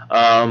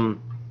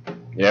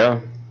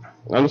 Yeah.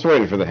 I'm just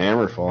waiting for the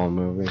Hammerfall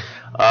movie.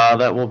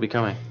 That will be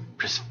coming.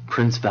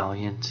 Prince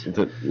Valiant.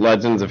 The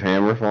Legends of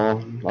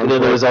Hammerfall. And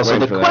then there was also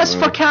The Quest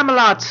for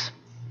Camelot.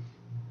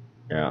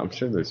 Yeah, I'm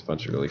sure there's a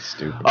bunch of really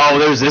stupid. Oh,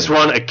 there's this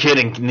one, A Kid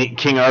in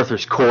King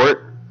Arthur's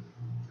Court.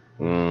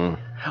 Well,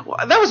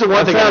 that was the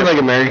one thing. Sounds like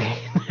American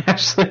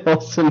Ashley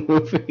Olsen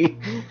movie.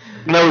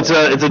 No, it's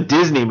a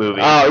Disney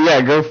movie. Oh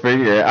yeah, go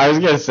figure. I was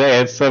gonna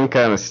say it's some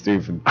kind of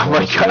stupid. Oh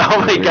my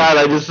god!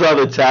 I just saw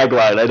the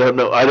tagline. I don't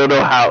know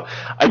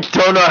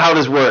how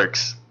this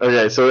works.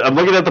 Okay, so I'm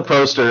looking at the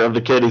poster of the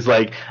kid. He's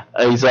like,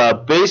 he's a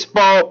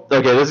baseball.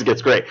 Okay, this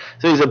gets great.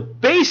 So he's a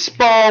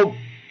baseball.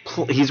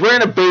 He's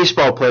wearing a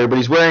baseball player, but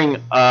he's wearing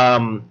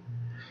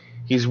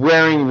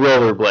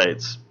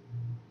rollerblades.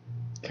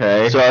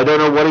 Okay. So I don't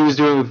know what he was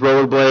doing with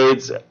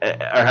rollerblades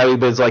or how he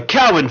was like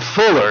Calvin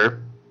Fuller.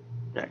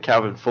 Yeah,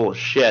 Calvin full of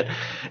shit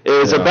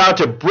is about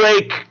to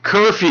break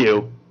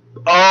curfew.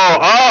 This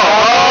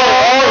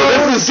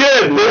is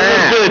good. This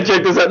is good.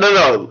 Check this out.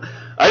 No.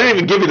 I didn't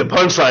even give you the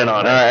punchline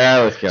on it. All right,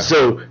 let's go.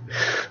 So,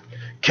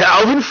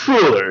 Calvin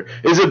Fuller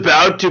is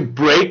about to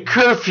break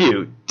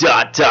curfew, ...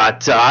 by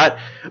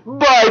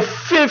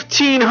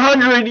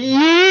 1,500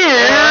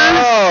 years.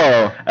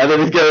 Oh. And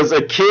then he goes,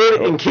 a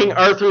kid in King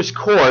Arthur's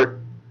court,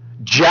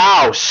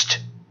 joust,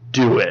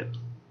 do it.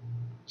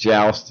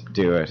 Joust,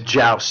 do it.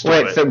 Joust, do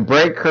Wait, it. so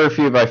break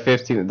curfew by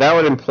 15. That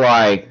would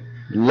imply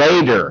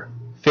later,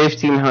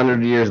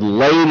 1,500 years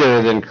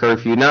later than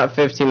curfew, not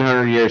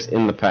 1,500 years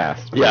in the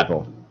past. Yeah.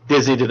 People.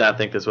 Disney did not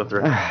think this went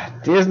through.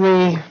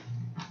 Disney,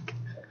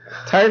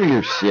 tired of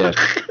your shit.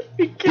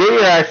 Get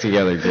your act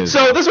together, Disney.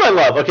 So this is what I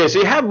love. Okay, so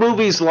you have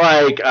movies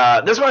like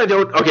this one I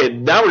don't. Okay,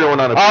 now we're going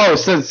on a. Oh,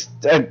 since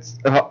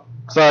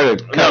sorry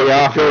to cut you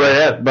off, go right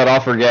ahead. But I'll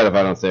forget if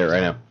I don't say it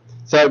right now.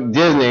 So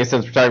Disney,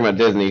 since we're talking about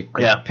Disney,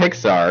 Yeah.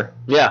 Pixar.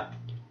 Yeah.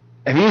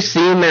 Have you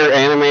seen their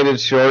animated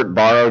short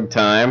Borrowed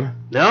Time?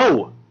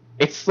 No.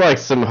 It's like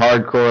some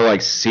hardcore,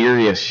 like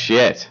serious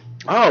shit.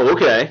 Oh,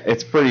 okay.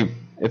 It's pretty.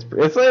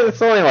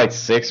 It's only like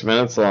 6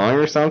 minutes long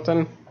or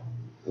something.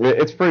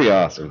 It's pretty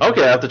awesome.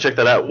 Okay, I have to check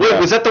that out. Wait, Yeah.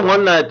 was that the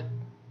one that?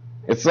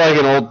 It's like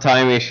an old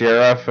timey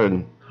sheriff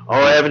and Oh,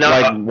 I haven't.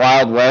 like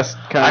Wild West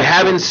kind. I of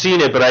haven't shit.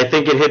 seen it, but I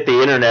think it hit the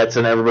internets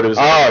and everybody was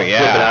Oh flipping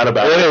yeah, out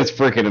about it it. is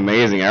freaking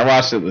amazing. I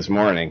watched it this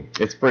morning.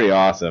 It's pretty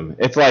awesome.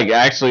 It's like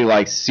actually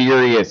like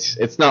serious.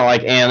 It's not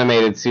like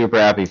animated Super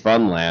Happy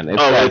Funland.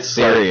 It's like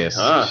serious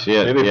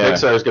shit. Maybe yeah.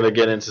 Pixar's gonna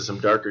get into some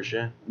darker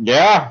shit.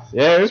 Yeah,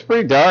 it was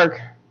pretty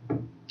dark.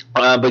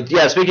 But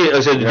yeah, speaking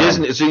of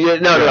Disney, so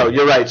no,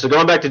 you're right. So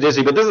going back to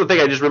Disney, but this is the thing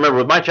I just remember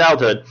with my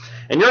childhood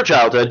and your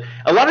childhood.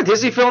 A lot of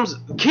Disney films,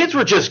 kids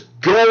were just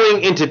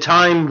going into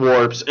time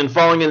warps and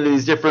falling into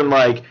these different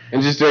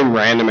And just doing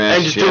random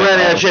ass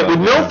shit. with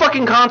no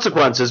fucking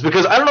consequences.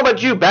 Because I don't know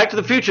about you, Back to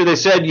the Future, they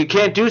said you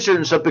can't do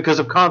certain stuff because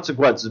of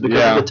consequences,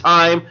 because of the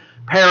time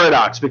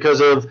paradox,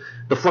 because of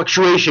the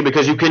fluctuation,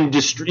 because you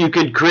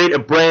could create a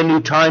brand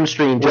new time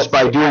stream just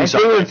by doing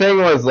something. I think the thing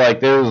was like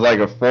there was like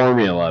a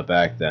formula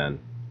back then.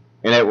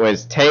 And it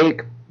was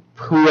take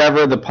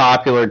whoever the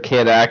popular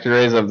kid actor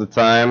is of the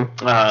time,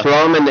 throw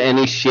them into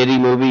any shitty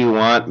movie you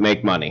want,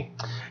 make money.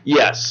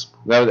 Yes.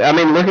 I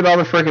mean, look at all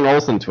the freaking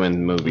Olsen twins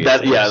movies.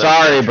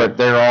 Sorry, but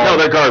they're all... No,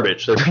 they're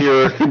garbage. They're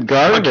pure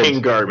garbage. Fucking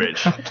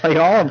garbage. Like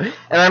all of them.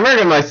 And I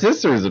remember my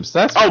sister was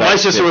obsessed with my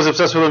sister was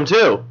obsessed with them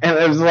too. And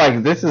it was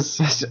like, this is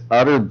such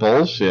utter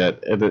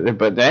bullshit.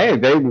 But hey,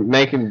 they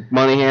making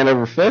money hand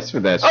over fist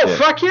with that shit. Oh,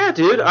 fuck yeah,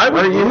 dude.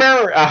 You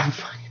remember...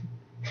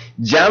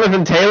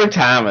 Jonathan Taylor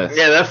Thomas.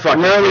 Yeah, that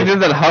fucking. Remember they did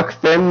that Huck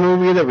Finn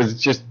movie that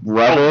was just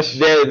rubbish.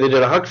 They did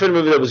a Huck Finn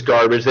movie that was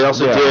garbage. They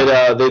also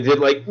did. They did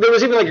like there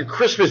was even like a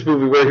Christmas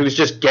movie where he was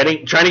just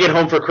trying to get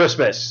home for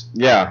Christmas.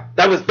 Yeah,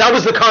 that was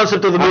the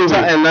concept of the movie,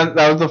 and that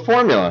was the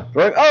formula.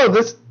 Like, oh,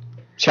 this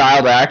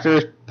child actor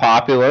is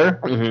popular.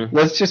 Mm-hmm.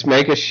 Let's just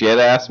make a shit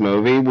ass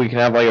movie. We can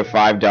have like a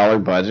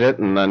 $5 budget,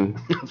 and then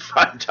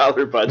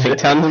 $5 budget, make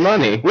tons of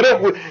money.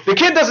 The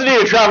kid doesn't need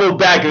to travel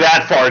back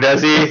that far,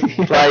 does he?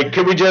 Like,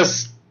 can we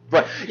just?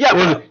 But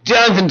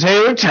Jonathan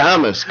Taylor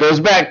Thomas goes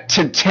back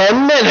to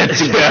 10 minutes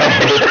ago.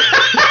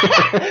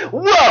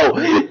 Whoa!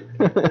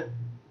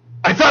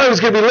 I thought I was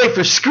going to be late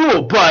for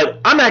school, but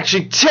I'm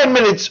actually 10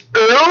 minutes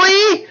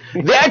early?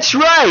 That's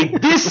right.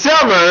 This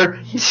summer,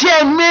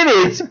 10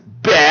 minutes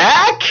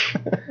back?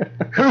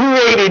 Who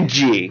rated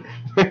G?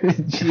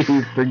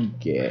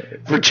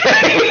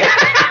 Forget.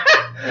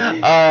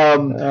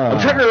 I'm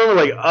trying to remember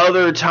like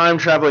other time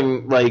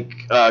traveling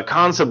like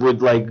concept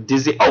with like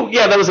Disney. Oh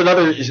yeah, that was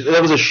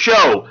a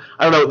show.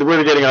 I don't know.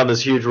 We're getting on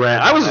this huge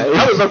rant. I was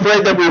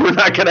afraid that we were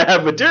not going to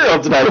have material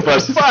tonight,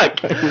 but fuck.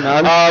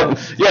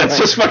 It's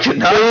just fucking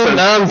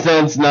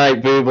nonsense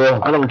night,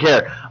 people. I don't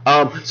care.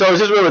 So I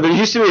was just remember there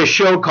used to be a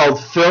show called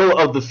Phil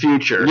of the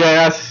Future.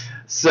 Yes.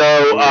 So,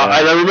 and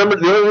I remember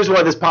the only reason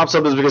why this pops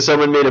up is because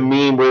someone made a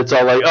meme where it's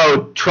all like,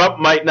 "Oh, Trump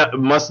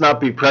must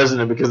not be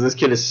president because this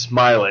kid is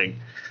smiling,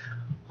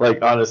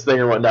 like on his thing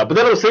or whatnot." But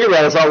then I was thinking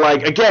about it, it's all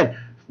like, again,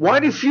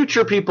 why do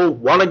future people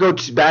want to go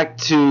back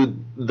to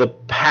the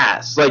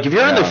past? Like, if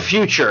you're in the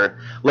future,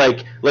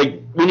 like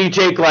when you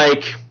take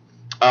like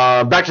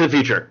Back to the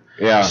Future.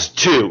 Yeah.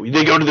 2.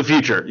 They go to the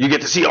future. You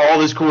get to see all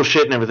this cool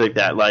shit and everything like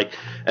that. Like,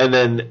 and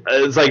then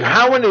it's like,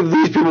 how many of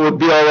these people would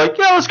be all like,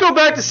 "Yeah, let's go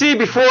back to see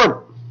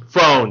before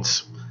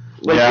phones."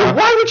 Like,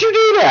 why would you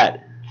do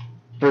that?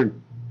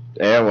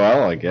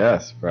 I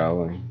guess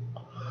probably.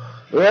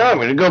 Well, I'm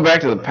gonna go back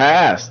to the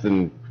past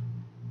and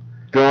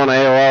go on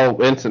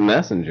AOL Instant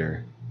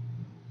Messenger.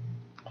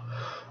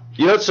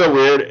 You know what's so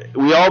weird?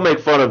 We all make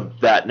fun of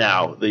that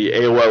now, the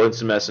AOL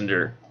Instant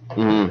Messenger.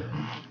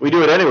 Mm-hmm. We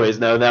do it anyways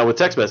now with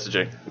text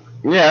messaging.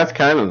 Yeah, it's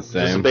kind of the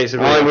same. Just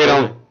basically only we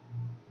don't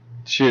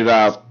shoot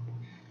out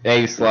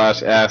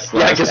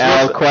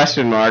A/S/L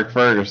question mark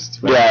first.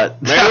 Yeah.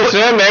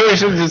 Maybe we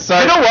should just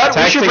start. You know what?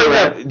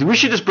 We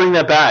should just bring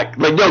that back.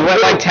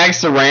 Like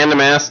text a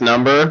random ass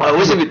number.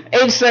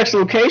 Age, sex,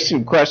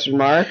 location question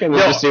mark, and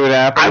we'll just see what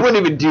happens. I wouldn't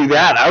even do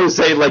that. I would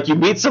say like you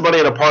meet somebody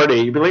at a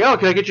party, you'd be like, oh,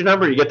 can I get your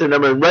number? You get their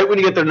number, and right when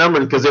you get their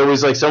number, because they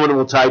always like someone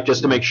will type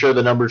just to make sure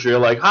the number's real,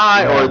 like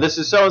hi or this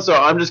is so and so.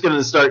 I'm just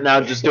gonna start now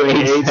just doing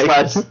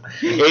age/ASL.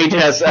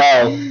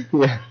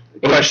 Yeah.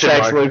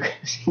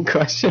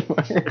 Question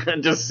mark.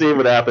 And just see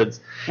what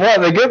happens.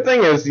 Well, the good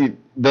thing is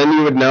then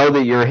you would know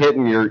that you're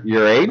hitting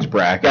your age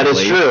bracket. That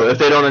is true. If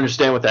they don't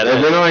understand what that is.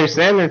 If they don't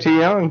understand, they're too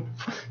young.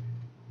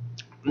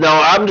 No,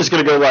 I'm just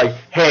going to go like,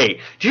 hey,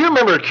 do you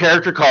remember a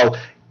character called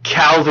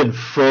Calvin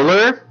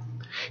Fuller?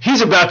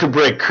 He's about to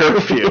break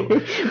curfew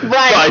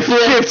by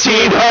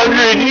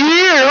 1,500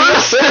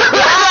 years.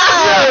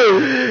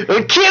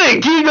 I'm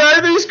kidding. King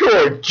Arthur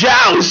scored.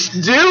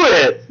 Joust. Do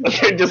it.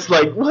 You're just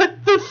like,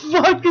 what the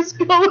fuck is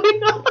going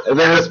on? And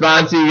the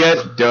response you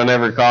get, don't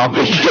ever call me.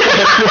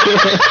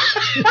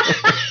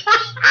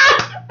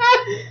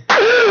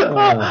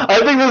 I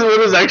think this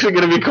one is actually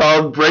going to be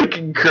called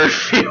Breaking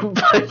Curfew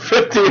by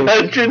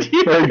 1,500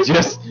 years. Or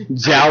just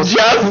Joust.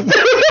 Just do it.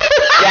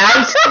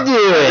 Joust do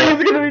it.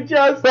 It's going to be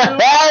Joust do it.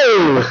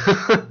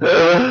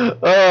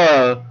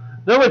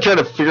 Now I'm trying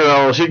to figure out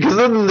all this shit, because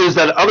then there's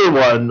that other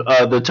one,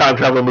 the time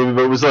travel movie,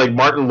 but it was like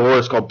Martin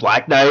Lawrence called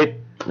Black Knight.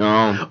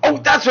 Oh,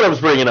 that's what I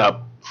was bringing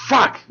up.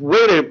 Fuck.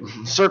 Way to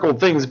circle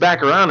things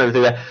back around and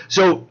everything.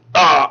 So,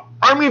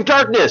 Army of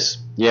Darkness.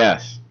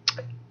 Yes.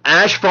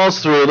 Ash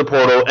falls through the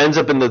portal, ends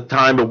up in the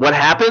time, but what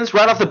happens?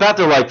 Right off the bat,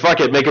 they're like, fuck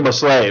it, make him a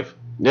slave.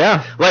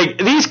 Yeah. Like,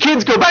 these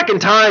kids go back in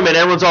time, and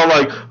everyone's all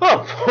like,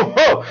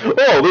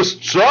 oh, this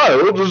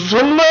child is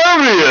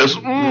hilarious.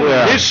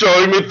 Yeah. He's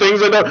showing me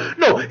things I know.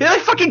 No,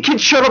 that fucking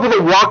kid showed up with a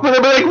Walkman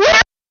and be like,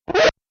 what?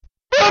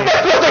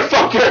 That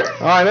motherfucker!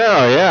 Oh, I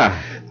know, yeah.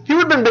 He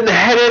would have been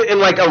beheaded in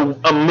like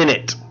a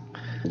minute.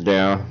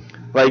 Yeah.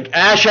 Like,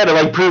 Ash had to,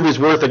 like, prove his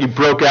worth. Like, he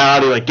broke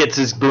out. He, like, gets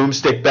his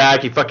boomstick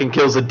back. He fucking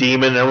kills a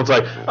demon. And everyone's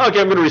like,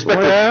 okay, I'm going to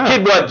respect it.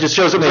 Kid, what, just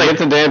shows up. He like,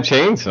 gets a damn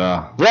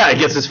chainsaw. Yeah, he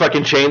gets his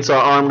fucking chainsaw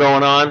arm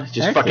going on.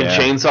 Just Heck fucking yeah.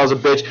 chainsaws a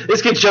bitch.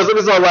 This kid shows up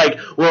and is all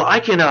like, well, I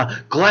can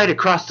glide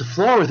across the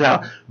floor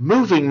without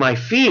moving my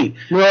feet.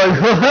 You're like,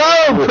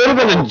 oh, put him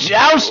in a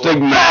jousting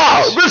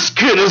match. Oh, this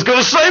kid is going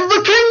to save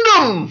the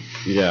kingdom.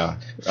 Yeah.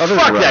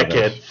 Fuck that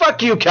kid.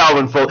 Fuck you,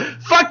 Calvin Fuller.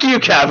 Fuck you,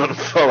 Calvin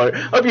Fuller.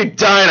 Hope you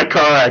die in a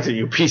car accident,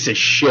 you piece of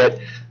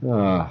shit.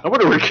 I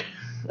wonder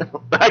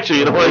actually,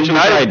 you know what?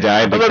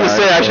 I'm going to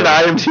say I should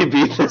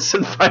IMDb this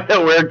and find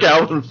out where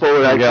Calvin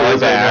Fuller actually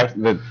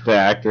is. The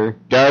actor.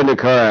 Died in a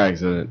car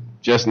accident.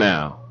 Just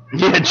now.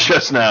 Yeah,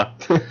 just now.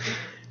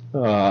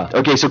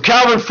 Okay, so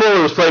Calvin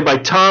Fuller was played by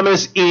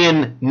Thomas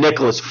Ian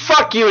Nicholas.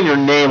 Fuck you and your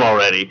name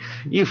already.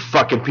 You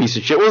fucking piece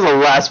of shit. What was the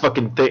last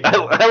fucking thing?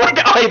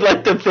 I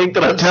like to think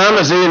that I'm...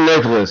 Thomas Ian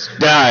Nicholas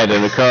died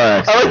in a car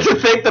accident. I like to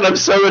think that I'm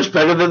so much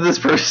better than this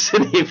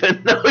person,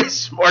 even though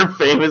he's more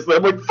famous.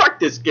 I'm like, fuck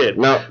this kid.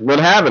 No, what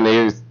happened? He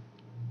was...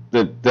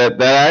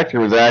 That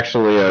actor was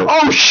actually a...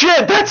 Oh,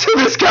 shit! That's who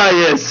this guy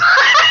is!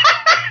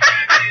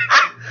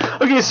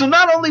 Okay, so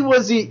not only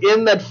was he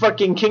in that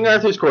fuzzing King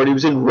Arthur's Court, he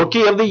was in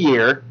Rookie of the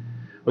Year,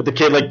 with the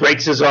kid, like,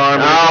 breaks his arm.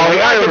 Oh,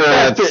 I remember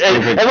that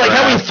and like,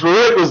 how he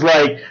threw it was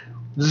like...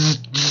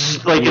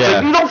 It's like, you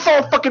don't throw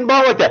a fucking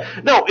ball like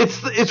that. No,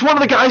 it's one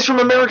of the guys from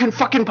American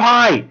fucking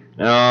Pie.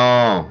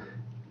 Oh.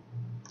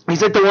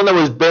 He's like the one that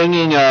was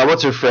banging,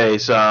 what's her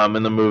face,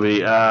 in the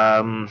movie.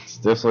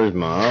 Stifler's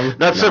mom?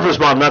 Not Stifler's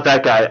mom, not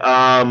that guy.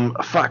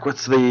 Fuck,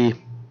 what's the...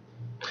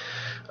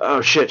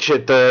 Oh, shit,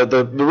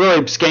 the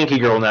really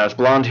skanky girl now. It's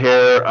blonde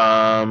hair,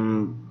 I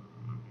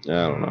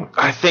don't know.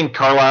 I think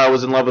Carlisle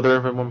was in love with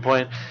her at one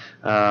point.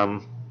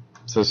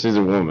 So she's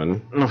a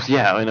woman.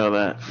 Yeah, I know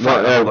that.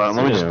 Well, hold on,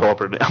 let me just pull up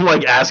her name. I'm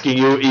like asking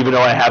you, even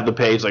though I have the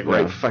page like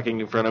right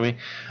fucking in front of me.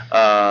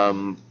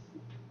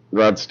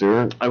 Rod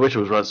Stewart? I wish it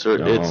was Rod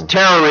Stewart. No. It's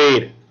Tara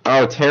Reid.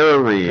 Oh, Tara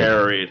Reid.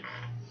 Tara Reid.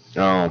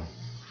 Oh.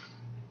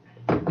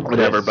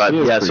 Whatever, but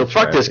yeah, so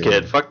fuck this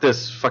kid. Fuck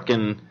this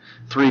fucking...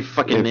 Three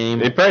fucking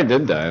names. He probably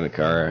did die in a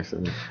car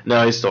accident.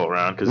 No, he's still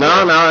around. No,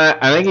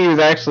 I think he was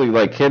actually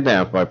like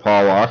kidnapped by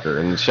Paul Walker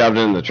and shoved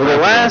in the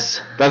trunk.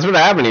 That's what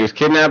happened. He was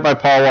kidnapped by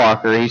Paul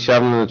Walker. He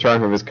shoved him in the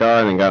trunk of his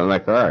car and then got in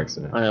that car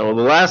accident. I know. Well,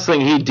 the last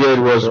thing he did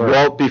was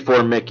Walt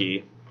before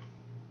Mickey.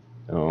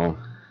 Oh.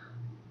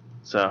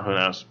 So who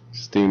knows?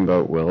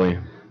 Steamboat Willie.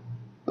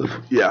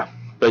 Yeah.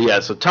 But yeah,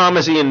 so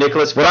Thomas Ian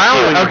Nicholas.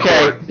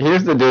 But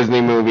here's the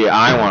Disney movie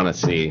I want to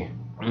see.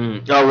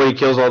 Oh, where he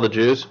kills all the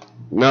Jews?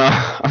 No,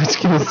 I was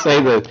gonna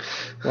say the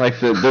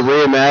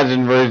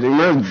reimagined version.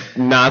 Remember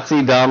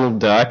Nazi Donald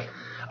Duck?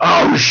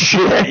 Oh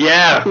shit!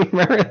 Yeah.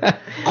 Remember that?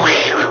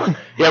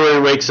 Yeah, where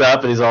he wakes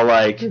up and he's all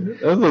like,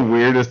 "That was the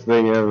weirdest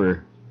thing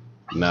ever."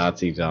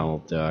 Nazi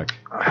Donald Duck.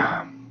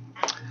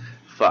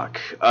 Fuck.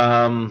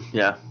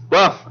 Yeah.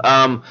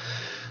 Well,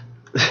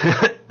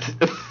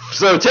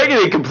 so taking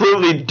it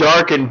completely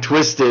dark and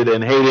twisted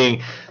and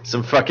hating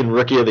some fucking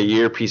Rookie of the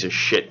Year piece of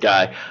shit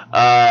guy,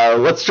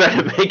 let's try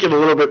to make it a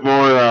little bit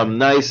more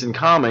nice and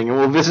calming, and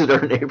we'll visit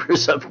our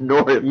neighbors up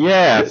north.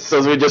 Yeah. So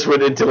as we just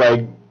went into,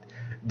 like,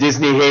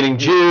 Disney hating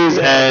Jews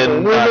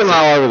and... We've been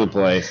all over the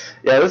place.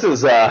 Yeah, this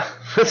is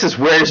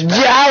where's...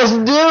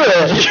 Just do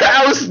it!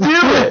 Just do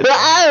it!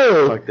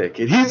 Oh. Fuck that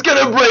kid. He's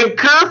gonna break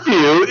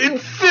curfew in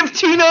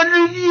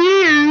 1,500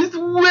 years!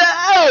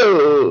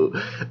 Wow!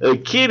 A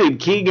kid in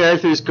King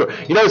Arthur's court.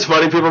 You know what's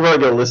funny? People are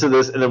gonna listen to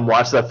this and then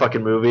watch that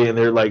fucking movie, and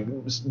they're like,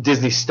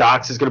 Disney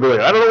stocks is gonna be like,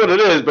 I don't know what it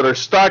is, but our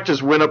stock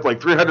just went up like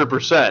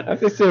 300%. I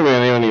think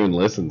anyone even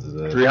listens to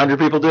this. 300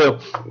 people do.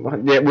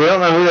 Yeah, we don't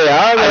know who they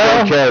are, though. I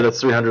don't care. That's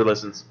 300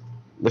 listens.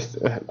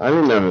 I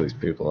don't know who these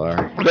people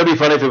are. That'd be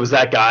funny if it was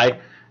that guy.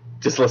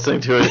 Just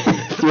listening to it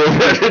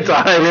 300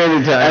 times,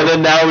 and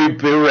then now we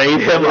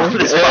berate him on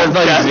this podcast. It's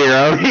like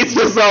zero. He's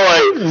just all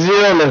like,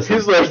 zero listens.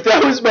 He's like,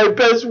 that was my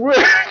best work.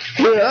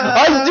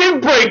 I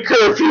did break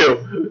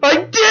curfew. I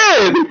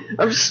did.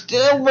 I'm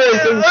still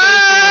breaking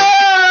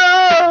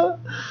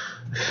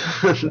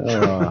curfew.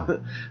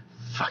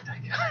 Fuck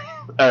that guy.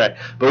 All right,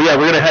 but yeah,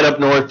 we're gonna head up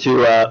north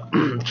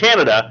to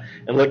Canada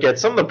and look at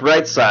some of the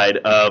bright side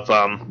of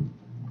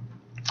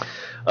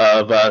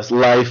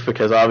life,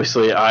 because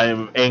obviously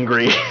I'm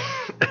angry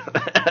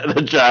at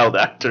a child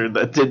actor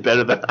that did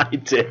better than I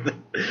did.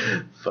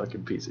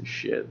 Fucking piece of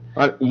shit.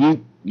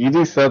 You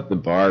do set the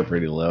bar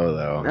pretty low,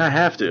 though. I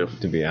have to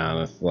be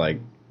honest. Like,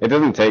 it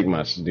doesn't take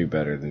much to do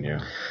better than you.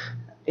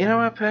 You know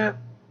what, Pat?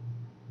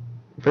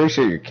 I'm pretty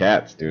sure your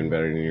cat's doing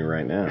better than you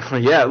right now.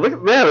 Yeah, look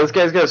at that. This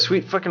guy's got a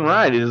sweet fucking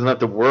ride. He doesn't have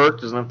to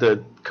work, doesn't have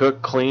to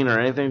cook, clean, or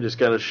anything. Just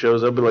kind of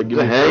shows up and like,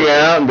 hang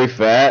out and be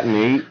fat and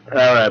eat. All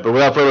right, but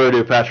without further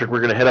ado, Patrick,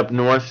 we're going to head up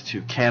north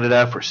to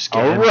Canada for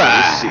Scan. All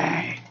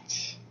right.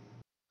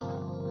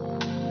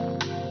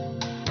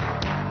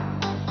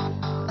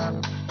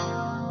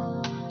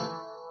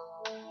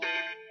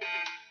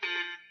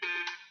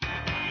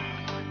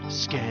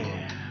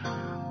 Scan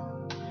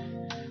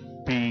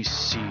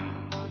BC.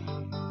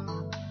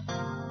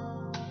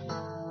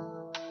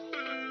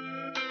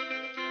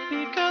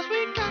 Because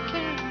we got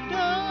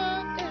Canada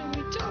and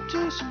we talk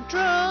to some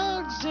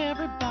drugs.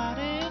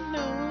 Everybody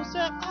knows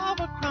that all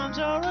the crimes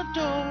are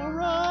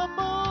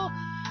adorable.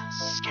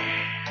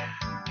 Scan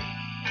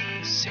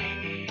BC.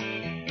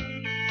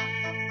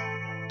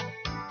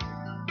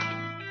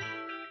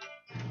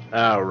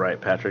 All right,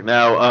 Patrick.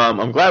 Now,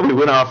 I'm glad we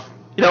went off.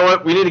 You know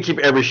what? We need to keep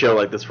every show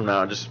like this from now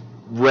on. Just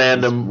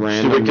random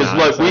because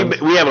look,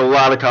 we have a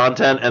lot of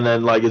content, and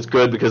then like it's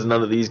good because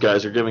none of these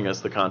guys are giving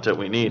us the content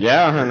we need.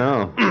 Yeah, I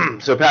know.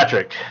 So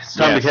Patrick, it's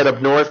time to head up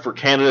north for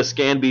Canada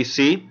Scan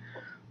BC.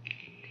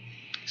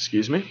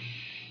 Excuse me.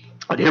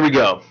 And here we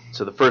go.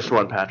 So the first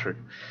one, Patrick.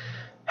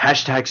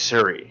 Hashtag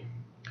Surrey.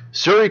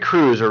 Surrey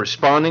crews are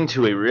responding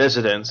to a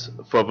residence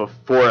for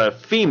a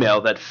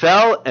female that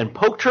fell and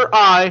poked her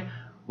eye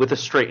with a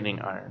straightening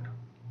iron.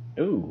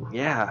 Ooh,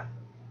 Yeah.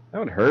 that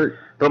would hurt.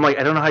 But I'm like,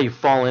 I don't know how you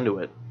fall into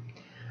it.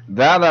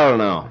 That I don't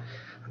know.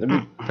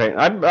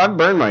 I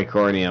burned my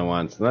cornea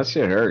once, and that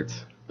shit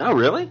hurts. Oh,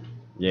 really?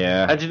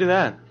 Yeah. How'd you do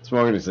that?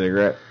 Smoking a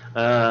cigarette.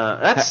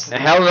 That's...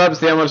 Held it up to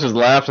see how much was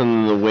left,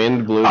 and the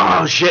wind blew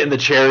Oh, shit, and the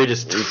cherry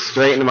just...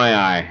 straight into my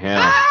eye. Yeah.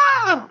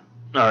 Ah!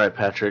 All right,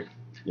 Patrick.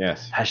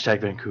 Yes.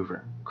 Hashtag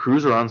Vancouver.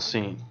 Crews are on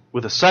scene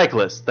with a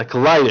cyclist that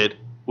collided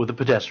with a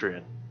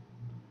pedestrian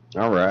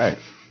All right.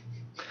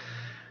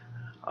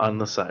 on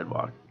the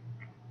sidewalk.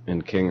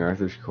 In King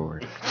Arthur's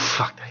Court.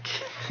 Fuck that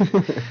kid.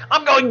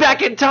 I'm going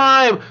back in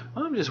time.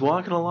 I'm just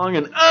walking along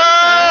and he's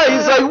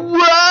like, whoa,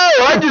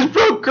 I just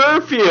broke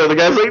curfew. The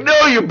guy's like,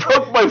 no, you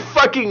broke my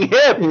fucking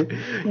hip.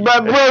 I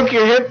broke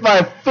your hip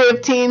by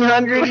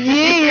 1,500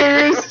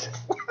 years.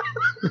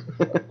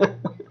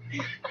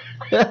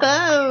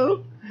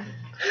 Oh.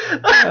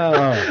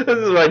 This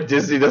is why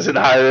Disney doesn't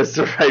hire us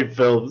to write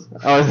films.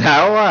 Oh, is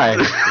that why?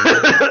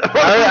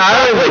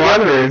 I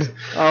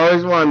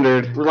always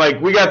wondered. We're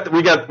like, we got the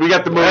movie.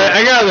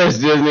 I got this,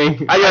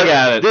 Disney. I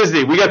got it.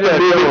 Disney, we got the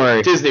movie. Don't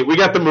worry. Disney, we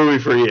got the movie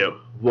for you.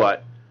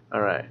 What?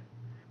 All right.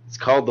 It's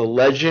called The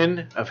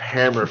Legend of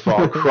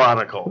Hammerfall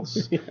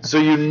Chronicles. Yeah. So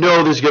you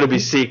know there's going to be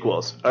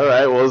sequels. All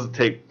right, well, let's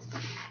take...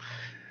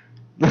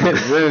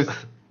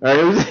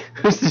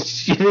 Who's the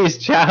shittiest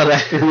child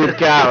actor we've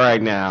got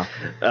right now?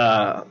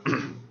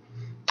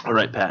 All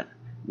right, Pat.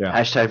 Yeah.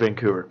 Hashtag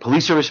Vancouver.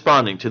 Police are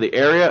responding to the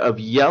area of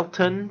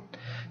Yelton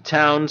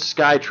Town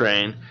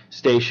SkyTrain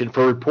station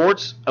for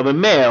reports of a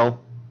male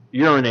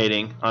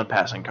urinating on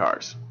passing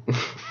cars.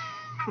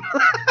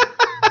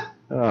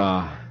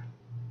 Oh.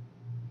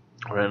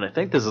 And I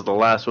think this is the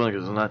last one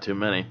because there's not too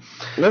many.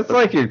 That's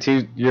like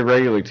your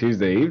regular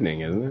Tuesday evening,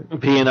 isn't it?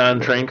 Peeing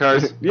on train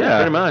cars? Yeah.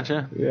 Pretty much,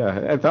 yeah.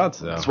 Yeah, I thought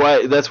so.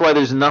 That's why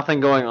there's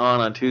nothing going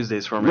on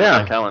Tuesdays for me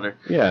on my calendar.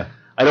 Yeah.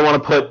 I don't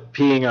want to put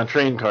peeing on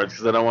train cards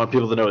because I don't want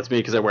people to know it's me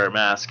because I wear a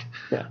mask.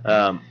 Yeah.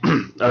 All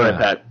right,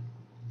 Pat.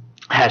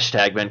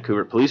 Hashtag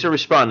Vancouver. Police are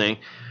responding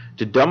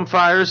to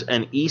dumbfires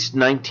and East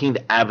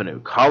 19th Avenue.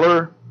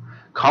 Caller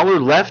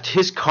left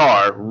his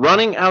car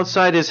running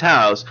outside his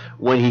house.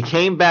 When he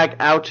came back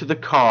out to the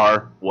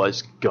car,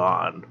 was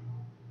gone.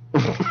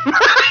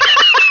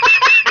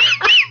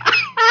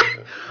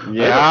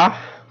 Yeah.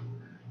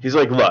 He's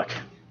like, look,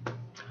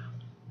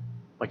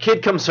 my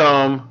kid comes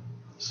home,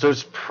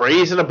 starts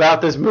praising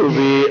about this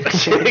movie,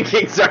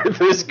 King's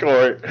Arthur's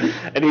Court,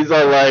 and he's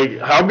all like,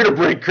 I'm going to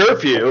break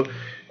curfew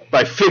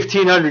by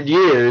 1,500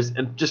 years,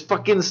 and just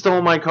fucking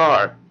stole my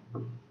car.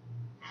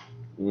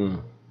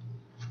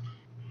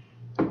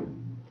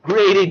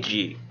 Rated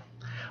G.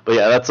 But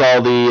yeah, that's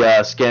all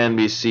the Scan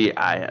BC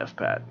I have,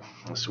 Pat,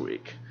 this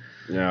week.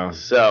 Yeah.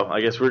 So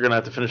I guess we're going to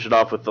have to finish it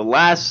off with the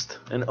last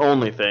and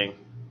only thing.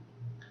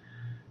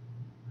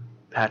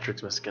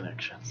 Patrick's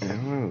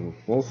misconnections.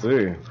 We'll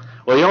see.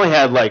 Well, you only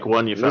had like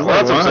one you found. There's Well,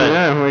 like that's what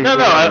I'm one, saying.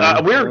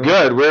 yeah, We're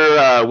good.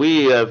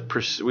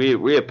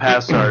 We have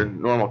passed our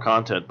normal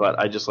content, but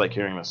I just like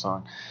hearing the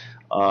song.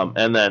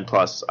 And then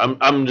plus,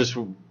 I'm just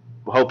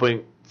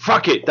hoping.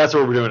 Fuck it. That's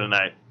what we're doing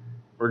tonight.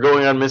 We're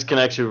going on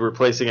Misconnection,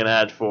 replacing an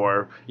ad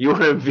for you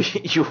want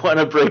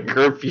to break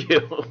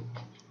curfew.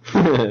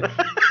 All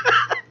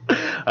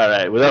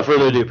right. Without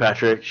further ado,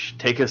 Patrick,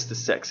 take us to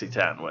Sexy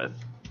Town with.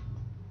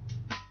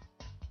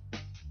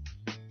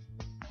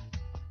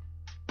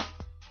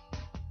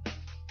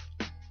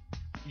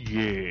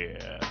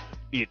 Yeah,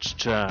 it's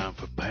time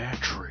for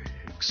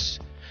Patrick's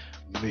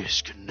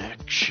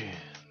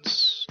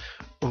Misconnections.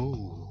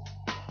 Oh,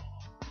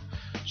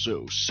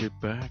 so sit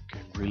back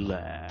and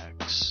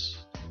relax,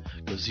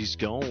 'cause he's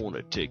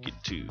gonna take you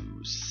to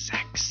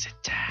Sexy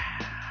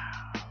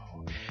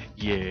Town.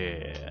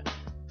 Yeah,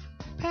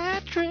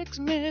 Patrick's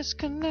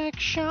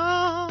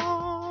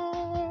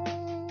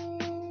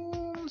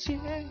Misconnections.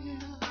 Yeah.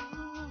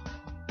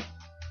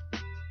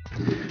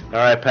 All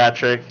right,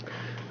 Patrick.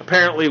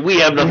 Apparently, we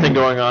have nothing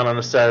going on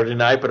a Saturday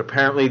night, but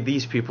apparently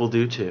these people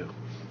do too.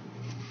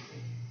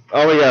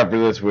 All we got for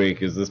this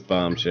week is this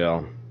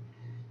bombshell.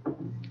 All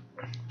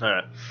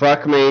right.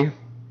 Fuck me,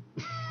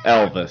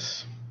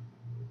 Elvis.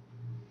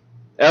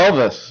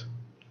 Elvis,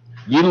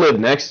 you live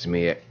next to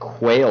me at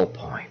Quail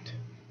Point.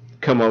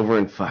 Come over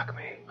and fuck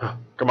me.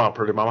 Come on,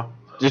 pretty mama.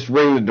 Just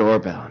ring the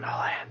doorbell and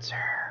I'll answer.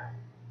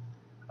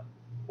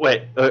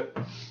 Wait.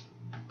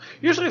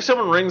 Usually, if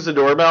someone rings the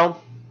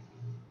doorbell,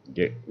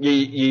 Yeah. you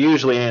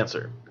usually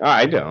answer. Oh,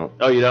 I don't.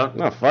 Oh, you don't?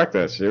 No, fuck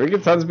that shit. We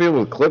get tons of people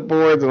with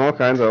clipboards and all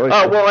kinds of other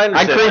Oh, shit. well, I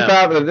understand I creep that.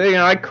 out,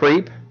 I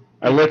creep.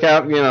 I look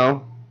out,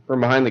 from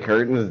behind the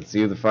curtains and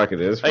see who the fuck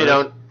it is. Oh, you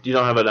first.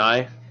 don't have an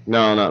eye?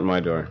 No, not in my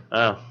door.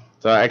 Oh.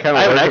 So I kind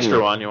of. I have an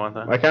extra one. You want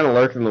that? I kind of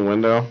lurk in the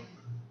window.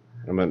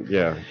 I mean,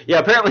 yeah. Yeah,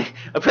 apparently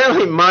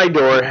my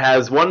door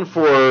has one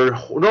for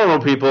normal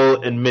people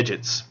and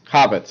midgets.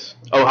 Hobbits.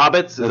 Oh,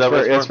 hobbits? Is that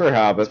what It's for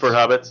hobbits. It's for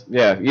hobbits?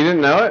 Yeah, you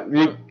didn't know it?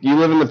 You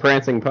live in the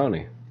Prancing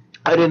Pony.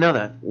 I didn't know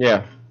that.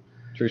 Yeah,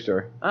 true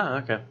story. Oh,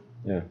 okay.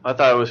 Yeah. I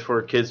thought it was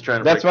for kids trying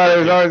to That's break why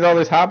there's curfew. always all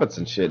these hobbits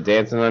and shit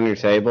dancing on your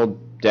table,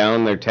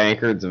 down their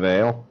tankards of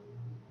ale.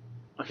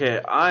 Okay,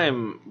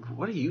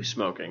 what are you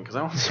smoking? Because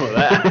I want some of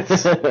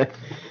that.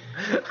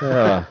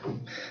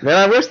 Man,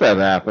 I wish that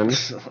happened.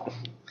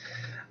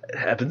 It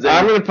happens.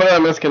 I'm going to put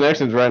on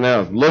Misconnections right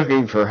now,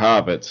 looking for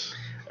hobbits.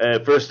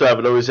 First off,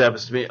 it always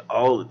happens to me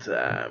all the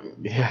time.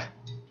 Yeah.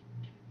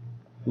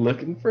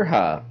 Looking for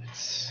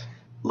hobbits.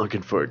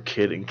 Looking for a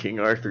kid in King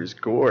Arthur's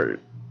court.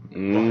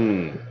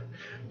 Mmm.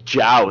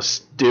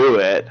 Joust, do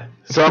it.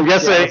 So I'm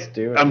guessing. Just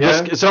do it. I'm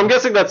Yeah. I'm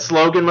guessing that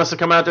slogan must have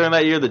come out during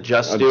that year. The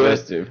Just Do It.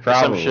 Just do, or some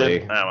probably.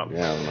 shit. I don't know.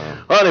 Yeah, I don't know.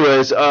 Well,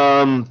 anyways,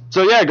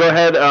 so yeah, go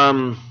ahead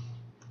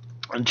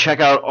and check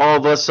out all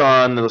of us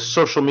on the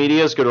social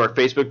medias. Go to our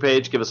Facebook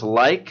page, give us a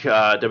like,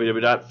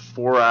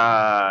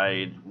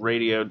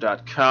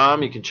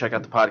 www.foureyedradio.com. You can check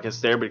out the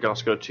podcast there, but you can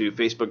also go to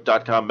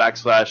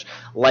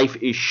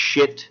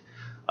facebook.com/lifeisshit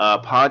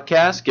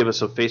podcast. Give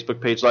us a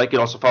Facebook page like. You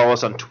can also follow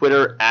us on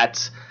Twitter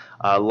at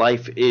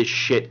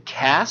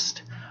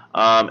lifeisshitcast.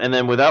 And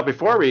then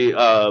before we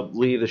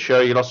leave the show,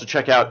 you can also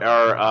check out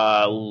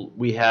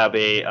we have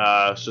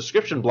a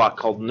subscription block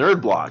called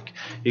Nerd Block.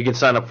 You can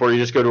sign up for. You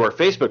just go to our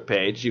Facebook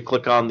page. You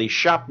click on the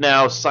Shop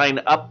Now Sign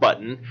Up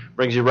button.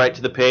 Brings you right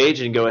to the page,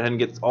 and you go ahead and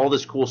get all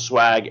this cool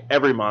swag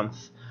every month.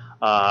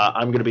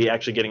 I'm going to be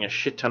actually getting a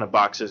shit ton of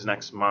boxes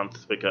next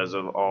month because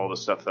of all the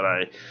stuff that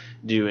I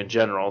do in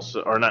general.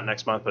 So, or not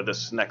next month, but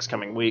this next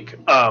coming week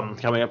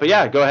coming up. But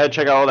yeah, go ahead,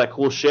 check out all that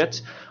cool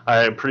shit.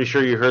 I'm pretty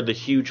sure you heard the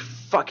huge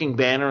fucking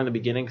banner in the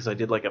beginning because I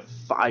did like a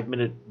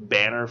 5-minute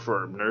banner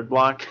for Nerd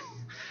Block.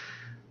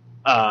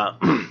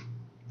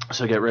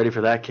 So get ready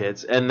for that,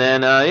 kids. And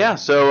then,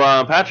 so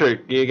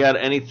Patrick, you got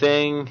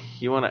anything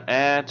you want to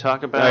add,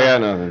 talk about? I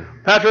got nothing.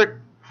 Patrick,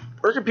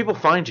 where can people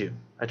find you?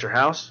 At your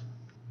house?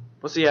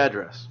 What's the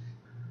address?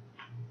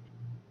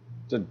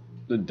 It's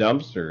the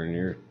dumpster in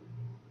your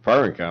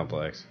apartment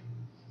complex.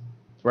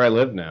 It's where I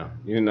live now.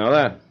 You didn't know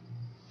that?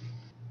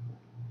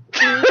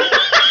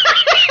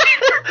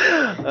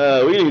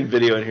 We need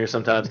video in here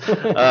sometimes.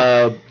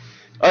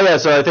 Oh, yeah,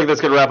 so I think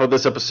that's going to wrap up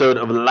this episode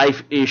of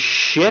Life is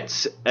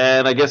Shit.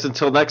 And I guess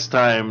until next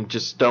time,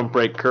 just don't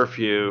break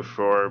curfew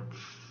for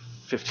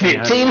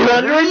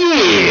 1,500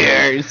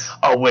 years.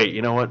 Oh, wait,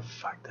 you know what?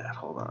 Fuck that.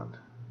 Hold on.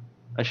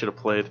 I should have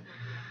played.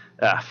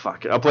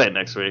 Fuck it. I'll play it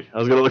next week. I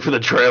was going to look for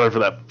the trailer for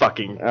that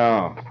fucking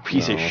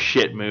piece of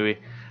shit movie.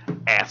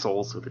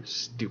 Assholes with their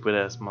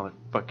stupid-ass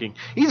motherfucking...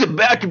 He's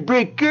about to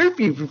break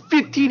curfew for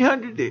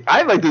 1,500 days. I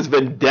have like this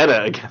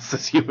vendetta against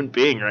this human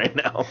being right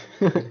now.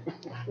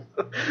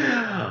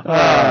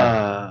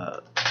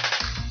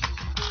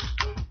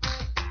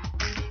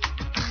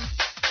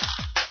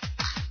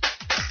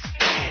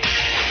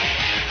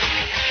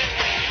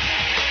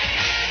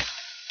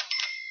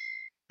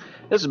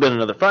 This has been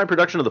another fine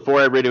production of the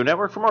 4i Radio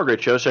Network. For more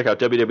great shows, check out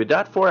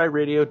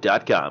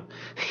www.4iradio.com.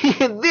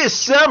 This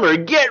summer,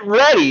 get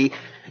ready!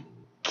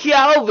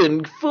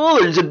 Calvin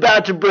Fuller's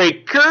about to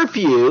break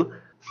curfew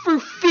for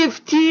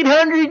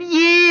 1,500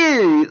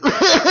 years!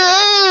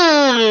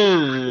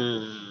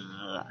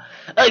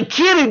 A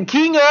kid in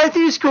King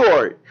Arthur's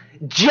court!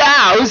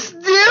 Joust,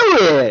 do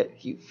it!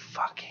 You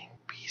fucking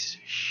piece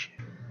of shit.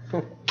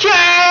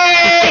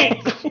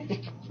 Kate!